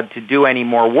be allowed to do any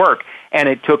more work, and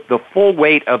it took the full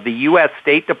weight of the U.S.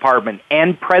 State Department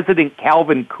and President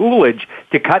Calvin Coolidge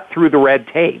to cut through the red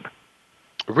tape.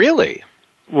 Really?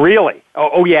 Really?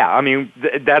 Oh yeah. I mean,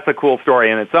 that's a cool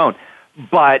story in its own.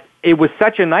 But it was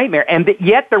such a nightmare. And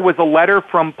yet there was a letter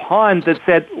from Pond that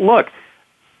said, look,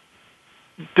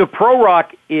 de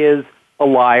Prorok is a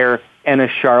liar and a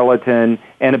charlatan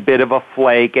and a bit of a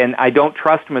flake, and I don't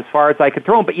trust him as far as I could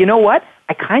throw him. But you know what?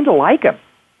 I kind of like him.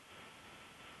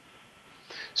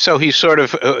 So he sort of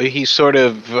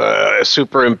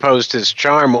superimposed his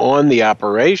charm on the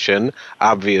operation,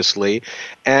 obviously,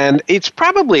 and it's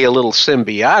probably a little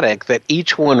symbiotic that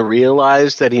each one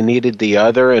realized that he needed the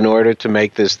other in order to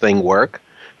make this thing work,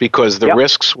 because the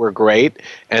risks were great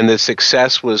and the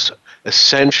success was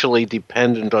essentially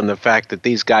dependent on the fact that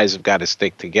these guys have got to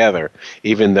stick together,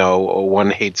 even though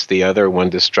one hates the other, one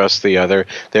distrusts the other.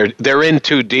 They're in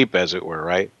too deep, as it were,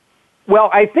 right?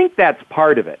 Well, I think that's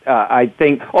part of it. I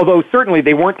think, although certainly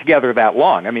they weren't together that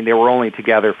long. I mean, they were only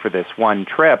together for this one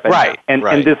trip. And, right.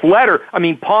 And this letter, I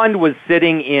mean, Pond was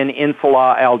sitting in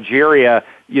Insula, Algeria,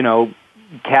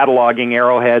 cataloging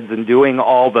arrowheads and doing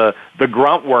all the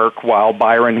grunt work while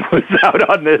Byron was out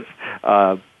on this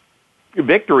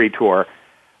victory tour.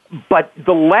 But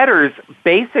the letters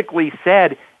basically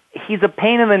said he's a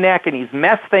pain in the neck and he's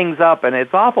messed things up and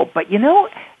it's awful. But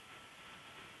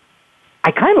I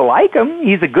kind of like him.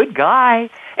 He's a good guy.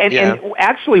 And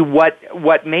actually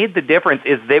what made the difference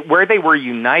is that where they were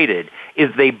united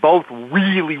is they both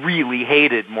really, really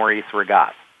hated Maurice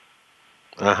Regas.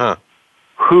 Uh-huh.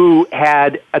 Who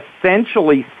had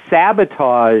essentially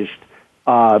sabotaged,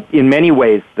 in many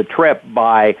ways, the trip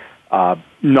by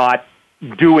not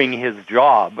doing his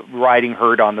job, riding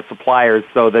herd on the suppliers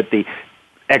so that the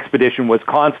expedition was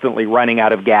constantly running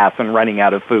out of gas and running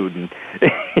out of food, and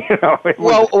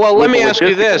well, let me ask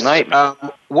you this: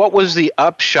 what was the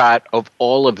upshot of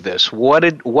all of this? What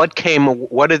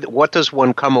does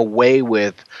one come away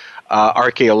with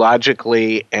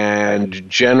archaeologically and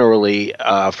generally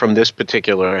from this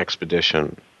particular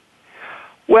expedition?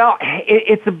 Well,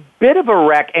 it's a bit of a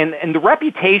wreck, and the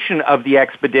reputation of the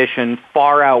expedition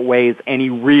far outweighs any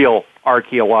real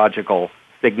archaeological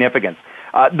significance.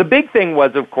 The big thing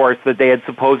was, of course, that they had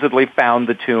supposedly found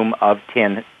the tomb of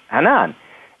Tin Hinan.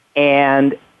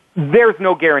 And there's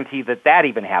no guarantee that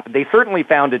even happened. They certainly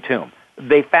found a tomb.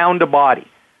 They found a body.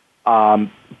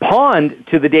 Pond,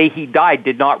 to the day he died,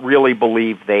 did not really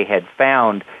believe they had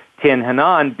found Tin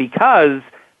Hinan because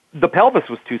the pelvis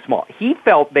was too small. He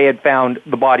felt they had found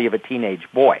the body of a teenage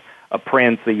boy, a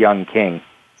prince, a young king,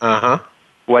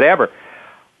 whatever.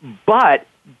 But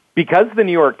because the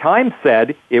New York Times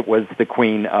said it was the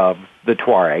queen of the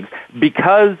Tuaregs,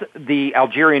 because the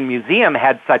Algerian Museum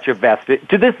had such a vested,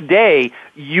 to this day,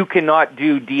 you cannot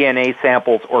do DNA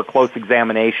samples or close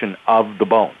examination of the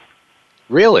bones.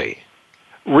 Really?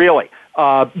 Really.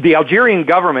 The Algerian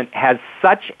government has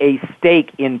such a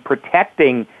stake in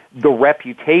protecting the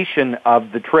reputation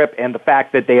of the trip and the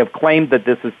fact that they have claimed that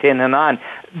this is Tin Hinan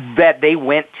that they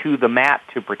went to the mat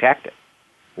to protect it.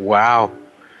 Wow.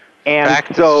 And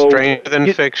Fact so, is stranger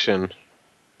than fiction.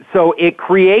 So it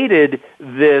created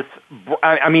this,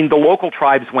 I mean, the local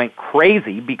tribes went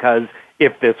crazy because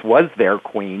if this was their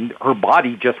queen, her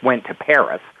body just went to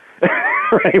Paris.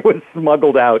 Right? It was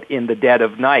smuggled out in the dead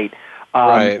of night.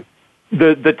 Right.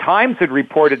 the Times had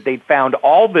reported they'd found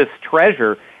all this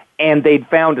treasure, and they'd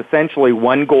found essentially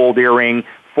one gold earring,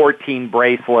 14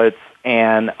 bracelets,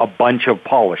 and a bunch of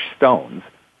polished stones.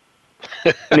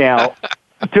 Now,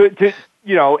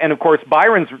 and of course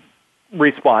Byron's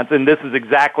response, and this is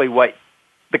exactly what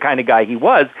the kind of guy he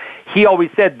was, he always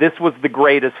said this was the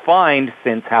greatest find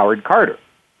since Howard Carter.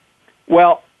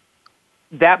 Well,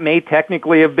 that may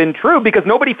technically have been true because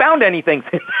nobody found anything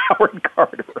since Howard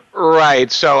Carter. Right,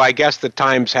 so I guess the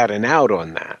Times had an out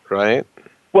on that, right?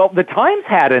 Well, the Times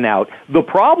had an out. The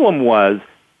problem was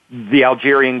the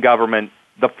Algerian government,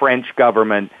 the French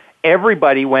government,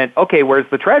 everybody went, okay, where's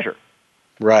the treasure?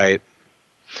 Right.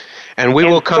 And we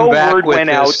will come back word with went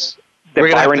this. Out that We're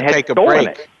going to Byron have to had take a stolen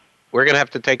break. it. We're going to have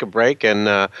to take a break,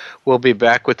 and we'll be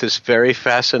back with this very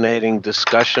fascinating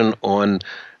discussion on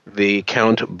the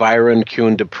Count Byron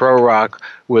de Prorok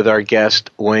with our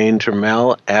guest Wayne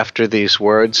Turmel after these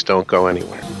words. Don't go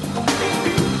anywhere.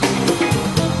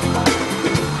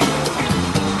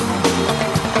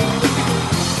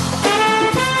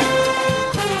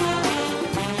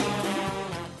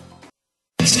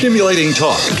 Stimulating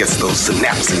talk. It gets those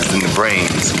synapses in the brain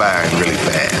firing really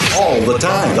fast. All the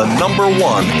time. The number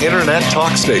one internet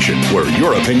talk station where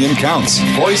your opinion counts.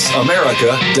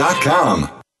 VoiceAmerica.com.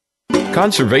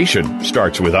 Conservation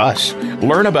starts with us.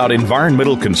 Learn about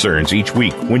environmental concerns each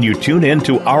week when you tune in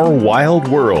to Our Wild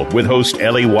World with host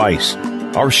Ellie Weiss.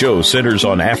 Our show centers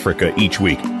on Africa each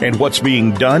week and what's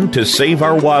being done to save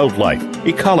our wildlife,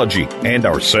 ecology, and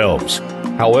ourselves.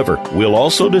 However, we'll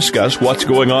also discuss what's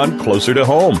going on closer to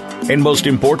home. And most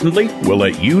importantly, we'll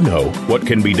let you know what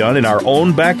can be done in our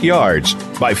own backyards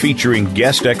by featuring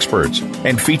guest experts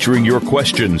and featuring your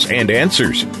questions and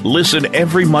answers. Listen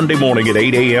every Monday morning at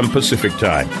 8 a.m. Pacific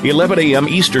Time, 11 a.m.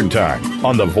 Eastern Time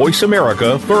on the Voice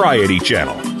America Variety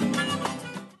Channel.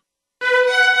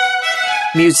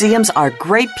 Museums are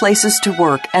great places to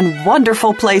work and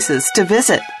wonderful places to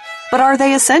visit. But are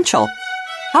they essential?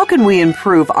 How can we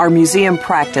improve our museum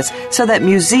practice so that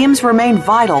museums remain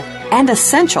vital and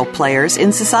essential players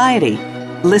in society?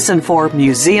 Listen for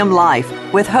Museum Life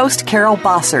with host Carol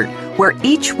Bossert, where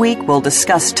each week we'll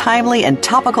discuss timely and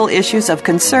topical issues of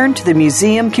concern to the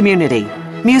museum community.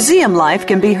 Museum Life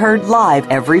can be heard live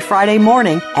every Friday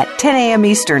morning at 10 a.m.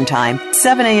 Eastern Time,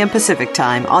 7 a.m. Pacific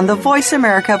Time on the Voice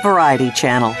America Variety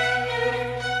Channel.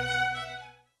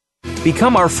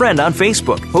 Become our friend on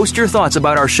Facebook. Post your thoughts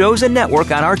about our shows and network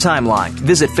on our timeline.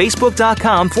 Visit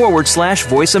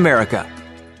Facebook.com/Voice America.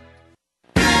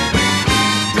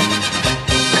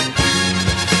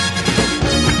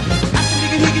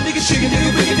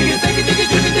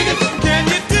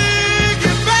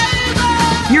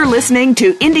 You're listening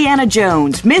to Indiana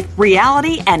Jones, Myth,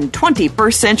 Reality, and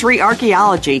 21st Century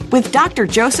Archaeology with Dr.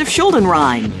 Joseph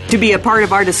Schuldenrein. To be a part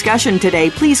of our discussion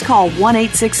today, please call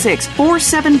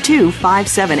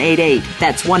 1-866-472-5788.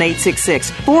 That's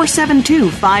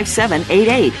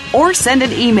 1-866-472-5788. Or send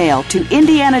an email to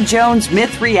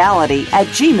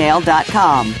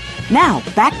indianajonesmythreality@gmail.com. Now,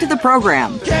 back to the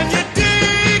program.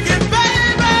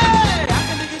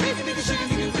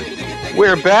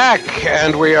 We're back,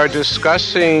 and we are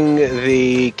discussing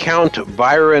the Count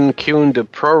Byron de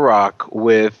Prorok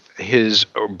with his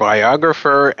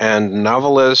biographer and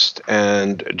novelist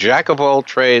and jack of all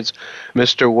trades,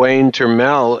 Mr. Wayne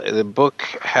Turmel. The book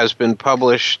has been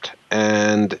published,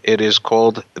 and it is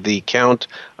called The Count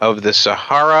of the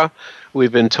Sahara.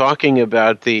 We've been talking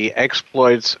about the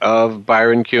exploits of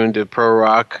Byron de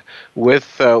Prorok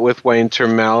with Wayne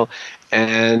Turmel,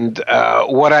 and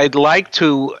what I'd like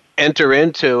to enter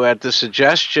into at the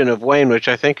suggestion of Wayne, which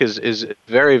I think is a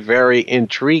very, very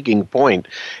intriguing point,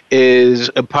 is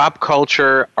a pop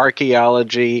culture,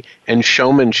 archaeology, and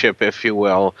showmanship, if you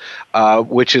will,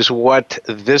 which is what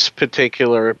this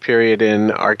particular period in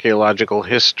archaeological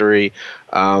history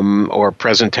or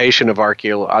presentation of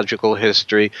archaeological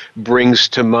history brings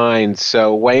to mind.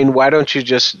 So, Wayne, why don't you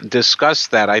just discuss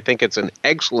that? I think it's an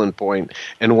excellent point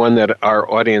and one that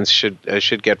our audience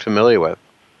should get familiar with.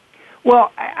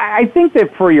 Well, I think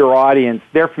that for your audience,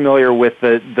 they're familiar with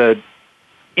the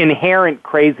inherent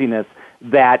craziness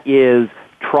that is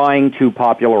trying to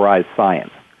popularize science,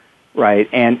 right?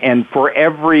 And for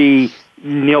every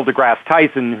Neil deGrasse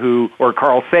Tyson or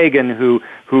Carl Sagan who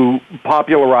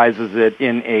popularizes it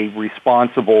in a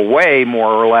responsible way,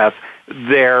 more or less,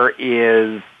 there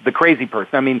is the crazy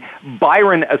person. I mean,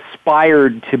 Byron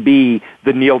aspired to be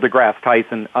the Neil deGrasse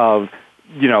Tyson of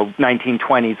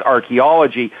 1920s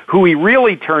archaeology. Who he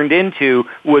really turned into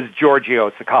was Giorgio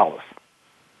Tsoukalos.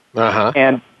 Uh-huh.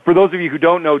 And for those of you who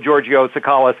don't know Giorgio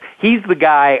Tsoukalos, he's the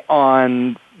guy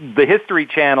on the History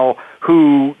Channel,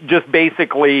 who just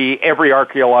basically every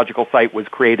archaeological site was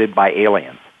created by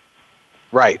aliens.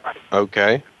 Right.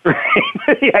 Okay.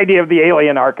 The idea of the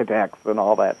alien architects and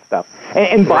all that stuff.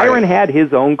 And Byron had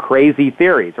his own crazy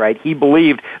theories, right? He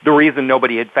believed the reason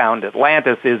nobody had found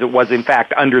Atlantis is it was, in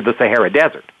fact, under the Sahara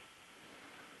Desert.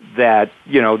 That,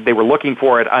 you know, they were looking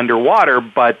for it underwater,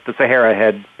 but the Sahara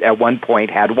had, at one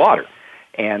point, had water.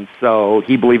 And so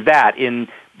he believed that. In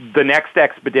the next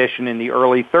expedition in the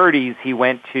early 30s, he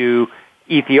went to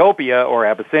Ethiopia, or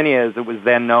Abyssinia as it was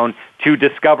then known, to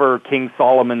discover King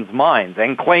Solomon's mines,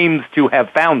 and claims to have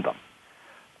found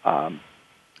them.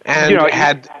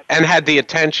 Had the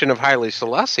attention of Haile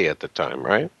Selassie at the time,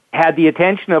 right? Had the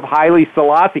attention of Haile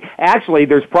Selassie. Actually,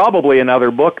 there's probably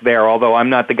another book there, although I'm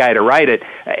not the guy to write it.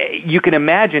 You can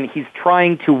imagine he's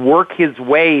trying to work his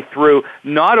way through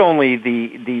not only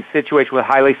the situation with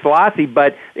Haile Selassie,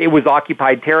 but it was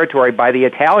occupied territory by the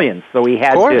Italians, so he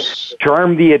had to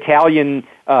charm the Italian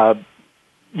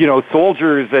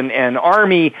soldiers and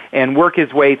army and work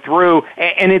his way through.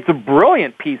 And it's a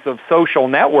brilliant piece of social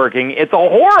networking. It's a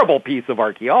horrible piece of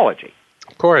archaeology.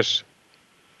 Of course.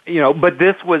 But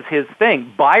this was his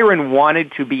thing. Byron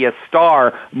wanted to be a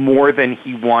star more than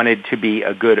he wanted to be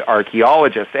a good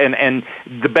archaeologist. And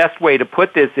the best way to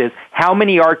put this is, how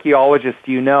many archaeologists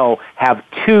do you know have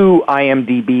 2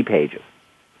 IMDb pages?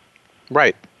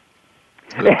 Right.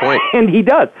 Good point. And he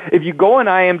does. If you go on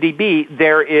IMDb,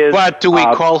 there is... But do we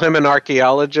call him an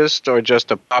archaeologist or just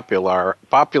a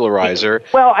popularizer?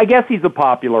 Well, I guess he's a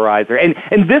popularizer. And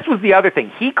this was the other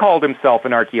thing. He called himself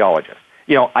an archaeologist.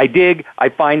 I dig, I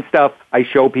find stuff, I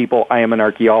show people I am an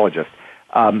archaeologist.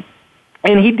 And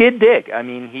he did dig. I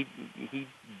mean, he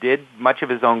did much of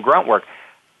his own grunt work.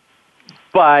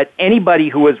 But anybody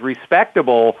who was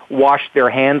respectable washed their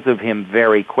hands of him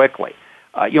very quickly.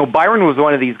 Byron was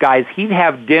one of these guys. He'd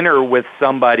have dinner with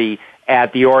somebody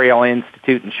at the Oriental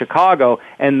Institute in Chicago,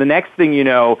 and the next thing you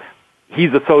know,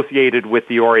 he's associated with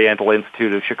the Oriental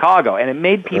Institute of Chicago. And it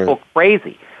made people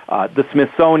crazy. The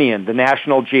Smithsonian, the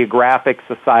National Geographic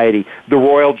Society, the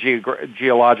Royal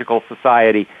Geological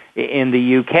Society in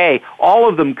the UK, all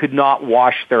of them could not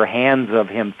wash their hands of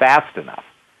him fast enough.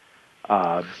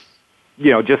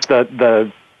 Just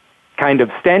the kind of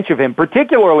stench of him,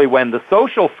 particularly when the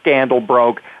social scandal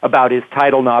broke about his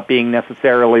title not being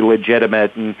necessarily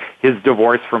legitimate and his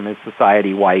divorce from his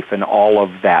society wife and all of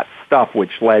that stuff,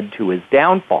 which led to his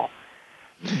downfall.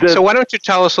 So why don't you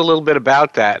tell us a little bit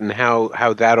about that and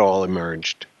how that all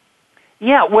emerged?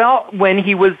 Yeah, well, when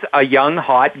he was a young,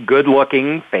 hot,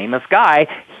 good-looking, famous guy,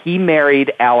 he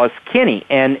married Alice Kinney.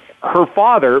 And her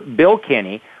father, Bill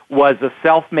Kinney, was a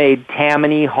self-made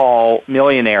Tammany Hall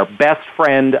millionaire, best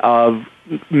friend of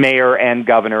Mayor and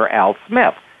Governor Al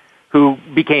Smith, who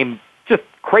became just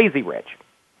crazy rich,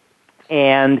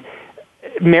 and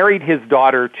married his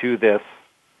daughter to this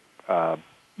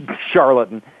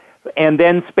charlatan, and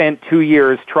then spent 2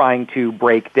 years trying to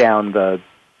break down the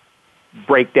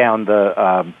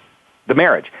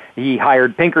marriage. He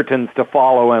hired Pinkertons to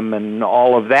follow him and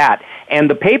all of that. And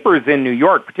the papers in New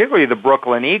York, particularly the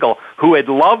Brooklyn Eagle, who had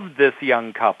loved this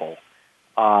young couple,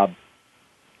 couldn't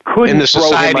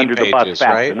throw him under the bus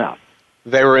fast enough.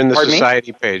 They were in the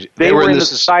society page. They were in the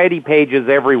society pages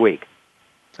every week.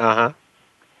 Uh-huh.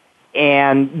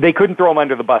 And they couldn't throw him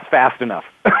under the bus fast enough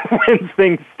when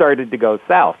things started to go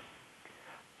south.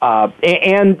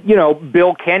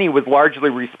 Bill Kinney was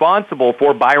largely responsible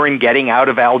for Byron getting out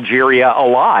of Algeria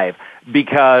alive,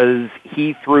 because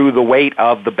he threw the weight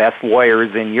of the best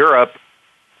lawyers in Europe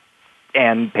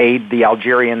and paid the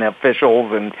Algerian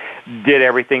officials and did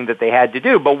everything that they had to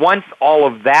do. But once all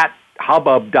of that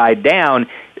hubbub died down,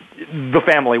 the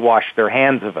family washed their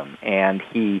hands of him, and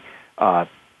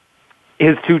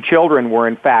his 2 children were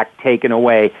in fact taken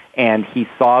away, and he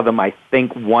saw them, I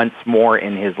think, once more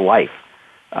in his life.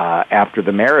 After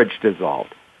the marriage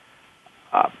dissolved.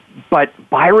 But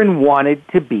Byron wanted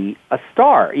to be a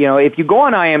star. If you go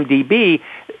on IMDb,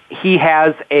 he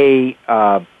has a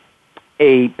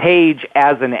page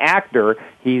as an actor.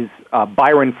 He's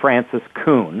Byron Francis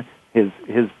Kuhn,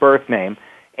 his birth name,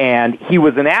 and he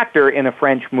was an actor in a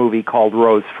French movie called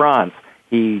Rose France.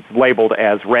 He's labeled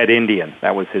as Red Indian.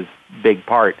 That was his big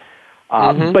part.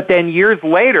 But then years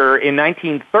later, in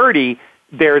 1930,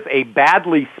 there's a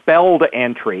badly spelled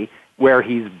entry where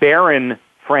he's Baron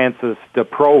Francis de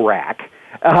Prorok,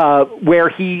 where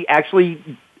he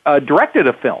actually directed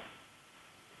a film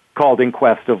called In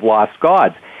Quest of Lost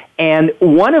Gods. And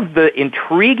one of the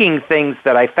intriguing things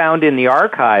that I found in the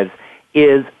archives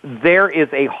is there is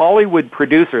a Hollywood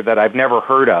producer that I've never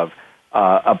heard of,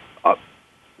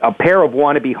 a pair of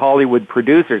wannabe Hollywood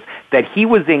producers that he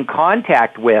was in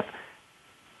contact with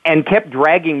and kept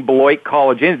dragging Beloit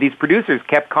College in. These producers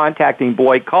kept contacting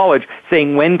Beloit College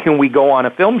saying, when can we go on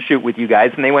a film shoot with you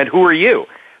guys? And they went, who are you?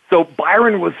 So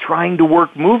Byron was trying to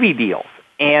work movie deals.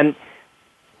 And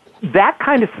that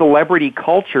kind of celebrity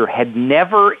culture had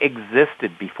never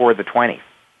existed before the 20s.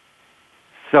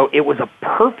 So it was a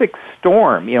perfect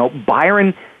storm.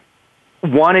 Byron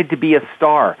wanted to be a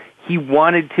star. He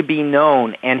wanted to be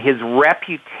known, and his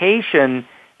reputation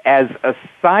as a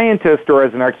scientist or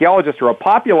as an archaeologist or a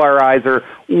popularizer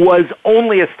was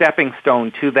only a stepping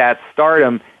stone to that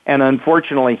stardom, and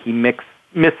unfortunately he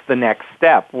missed the next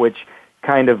step, which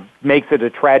kind of makes it a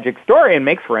tragic story and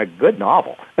makes for a good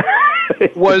novel.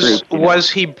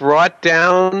 Was he brought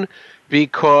down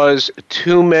because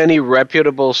too many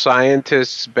reputable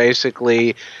scientists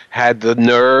basically had the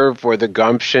nerve or the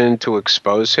gumption to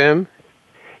expose him?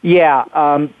 Yeah,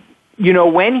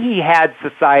 when he had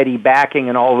society backing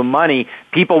and all the money,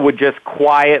 people would just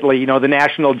quietly, the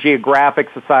National Geographic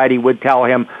Society would tell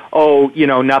him,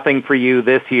 nothing for you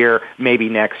this year, maybe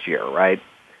next year, right?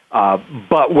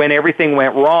 But when everything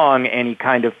went wrong and he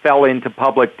kind of fell into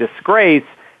public disgrace,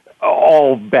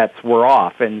 all bets were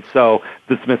off. And so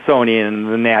the Smithsonian,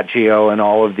 the Nat Geo, and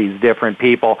all of these different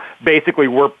people basically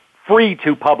were free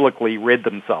to publicly rid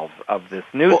themselves of this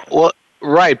news. Well,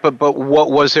 right, but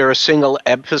what was there a single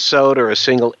episode or a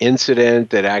single incident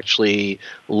that actually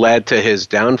led to his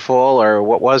downfall, or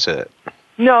what was it?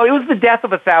 No, it was the death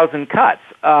of 1,000 cuts.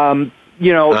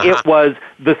 It was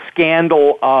the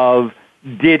scandal of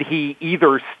did he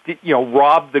either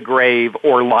rob the grave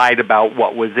or lied about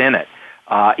what was in it.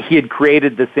 He had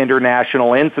created this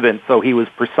international incident, so he was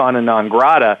persona non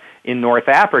grata in North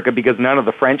Africa because none of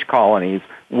the French colonies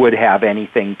would have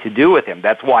anything to do with him.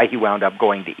 That's why he wound up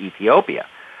going to Ethiopia.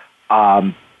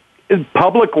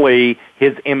 Publicly,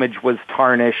 his image was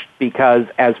tarnished because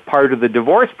as part of the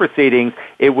divorce proceedings,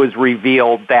 it was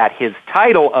revealed that his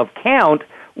title of Count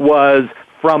was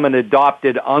from an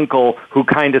adopted uncle who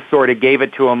kind of sort of gave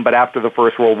it to him, but after the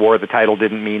First World War, the title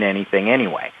didn't mean anything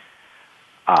anyway.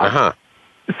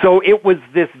 So it was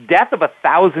this death of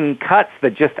 1,000 cuts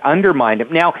that just undermined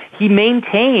him. Now, he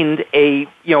maintained he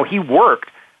worked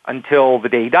until the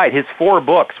day he died. His 4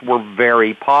 books were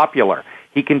very popular.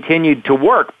 He continued to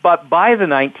work, but by the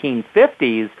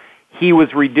 1950s, he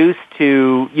was reduced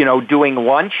to, doing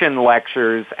luncheon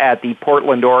lectures at the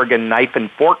Portland, Oregon Knife and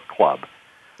Fork Club,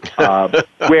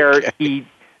 where he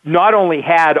not only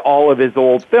had all of his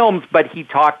old films, but he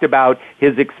talked about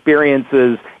his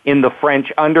experiences in the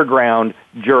French underground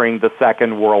during the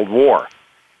Second World War.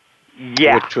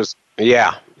 Yeah. Which was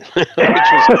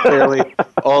clearly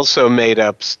also made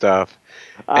up stuff.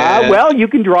 Well, you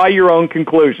can draw your own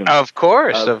conclusions. Of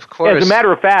course. As a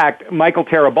matter of fact, Michael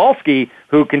Tarabolsky,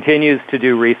 who continues to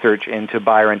do research into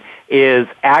Byron, is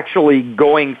actually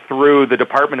going through the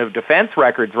Department of Defense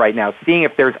records right now, seeing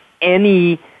if there's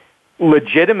any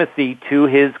legitimacy to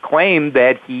his claim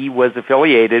that he was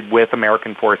affiliated with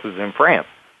American forces in France.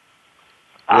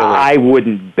 Really? I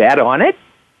wouldn't bet on it.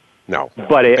 No,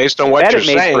 but based on what you're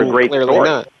saying, for a great clearly story.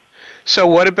 not. So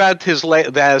what about his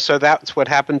so that's what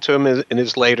happened to him in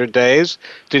his later days?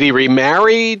 Did he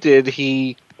remarry? Did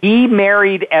he? He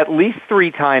married at least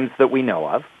 3 times that we know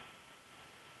of.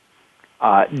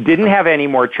 Didn't have any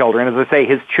more children. As I say,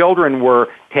 his children were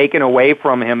taken away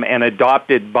from him and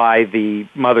adopted by the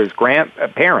mother's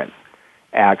grandparents,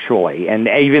 actually, and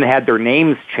even had their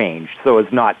names changed so as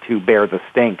not to bear the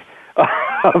stink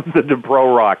of the de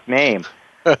Prorok name.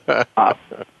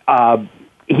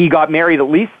 He got married at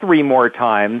least 3 more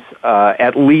times,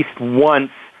 at least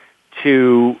once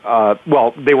to,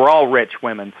 they were all rich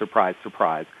women, surprise,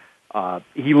 surprise.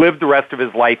 He lived the rest of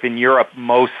his life in Europe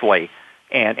mostly,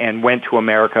 and went to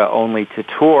America only to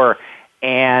tour.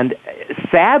 And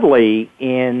sadly,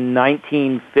 in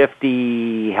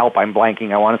 1950, I'm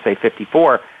blanking, I want to say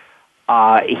 54,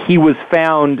 he was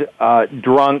found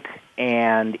drunk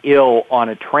and ill on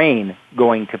a train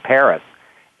going to Paris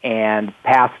and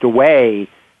passed away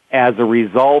as a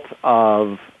result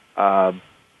of, a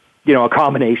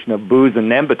combination of booze and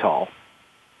Nembutal.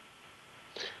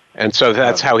 And so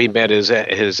that's how he met his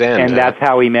end. And that's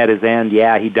how he met his end,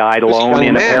 yeah. He died alone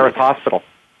in a Paris hospital.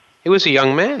 He was a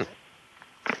young man.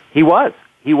 He was.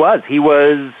 He was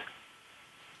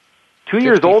 2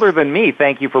 years older than me.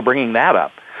 Thank you for bringing that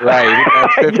up. Right.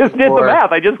 I just did the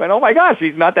math. I just went, oh my gosh,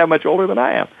 he's not that much older than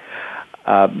I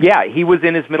am. He was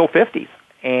in his middle 50s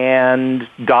and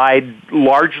died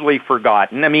largely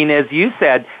forgotten. I mean, as you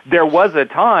said, there was a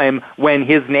time when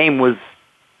his name was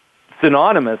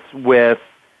synonymous with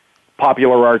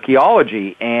popular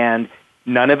archaeology, and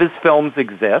None of his films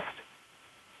exist.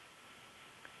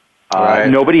 Right.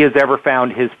 Nobody has ever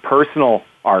found his personal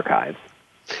archives.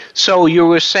 So you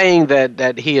were saying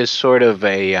that he is sort of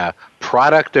a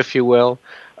product, if you will,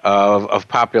 of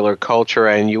popular culture,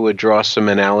 and you would draw some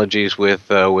analogies with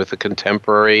the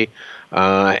contemporary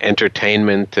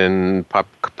entertainment and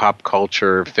pop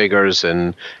culture figures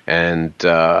and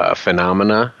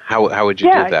phenomena. How would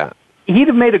you do that? He'd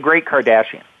have made a great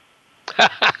Kardashian.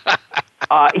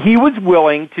 He was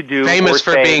willing to do famous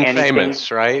for being anything.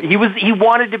 famous, right? He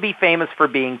wanted to be famous for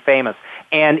being famous.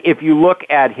 And if you look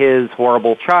at his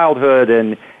horrible childhood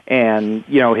and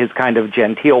his kind of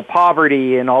genteel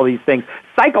poverty and all these things,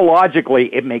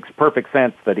 psychologically it makes perfect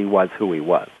sense that he was who he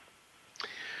was.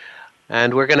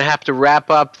 And we're going to have to wrap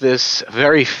up this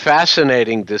very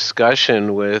fascinating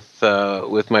discussion with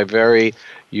my very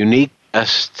unique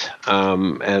guest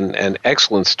and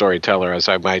excellent storyteller, as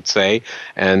I might say,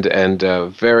 and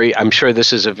I'm sure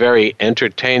this is a very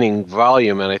entertaining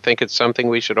volume, and I think it's something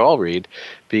we should all read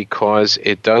because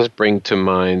it does bring to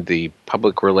mind the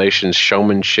public relations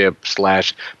showmanship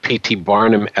 / P.T.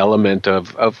 Barnum element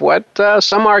of what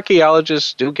some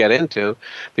archaeologists do get into,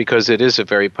 because it is a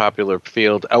very popular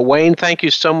field. Wayne, thank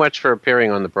you so much for appearing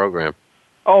on the program.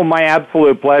 Oh, my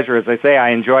absolute pleasure. As I say, I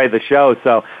enjoy the show,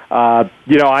 so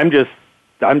I'm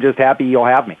just happy you'll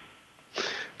have me.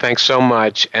 Thanks so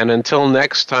much. And until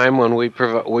next time, when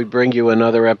we bring you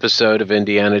another episode of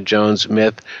Indiana Jones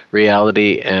Myth,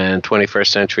 Reality, and 21st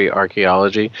Century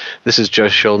Archaeology, this is Joe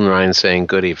Schuldenrein saying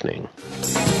good evening.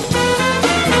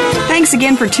 Thanks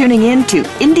again for tuning in to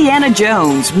Indiana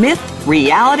Jones Myth,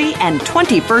 Reality, and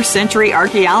 21st Century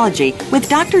Archaeology with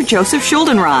Dr. Joseph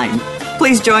Schuldenrein.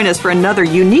 Please join us for another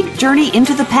unique journey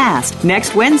into the past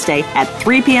next Wednesday at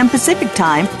 3 p.m. Pacific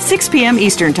Time, 6 p.m.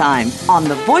 Eastern Time on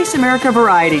the Voice America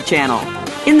Variety Channel.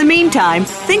 In the meantime,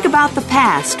 think about the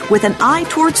past with an eye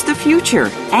towards the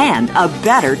future and a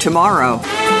better tomorrow.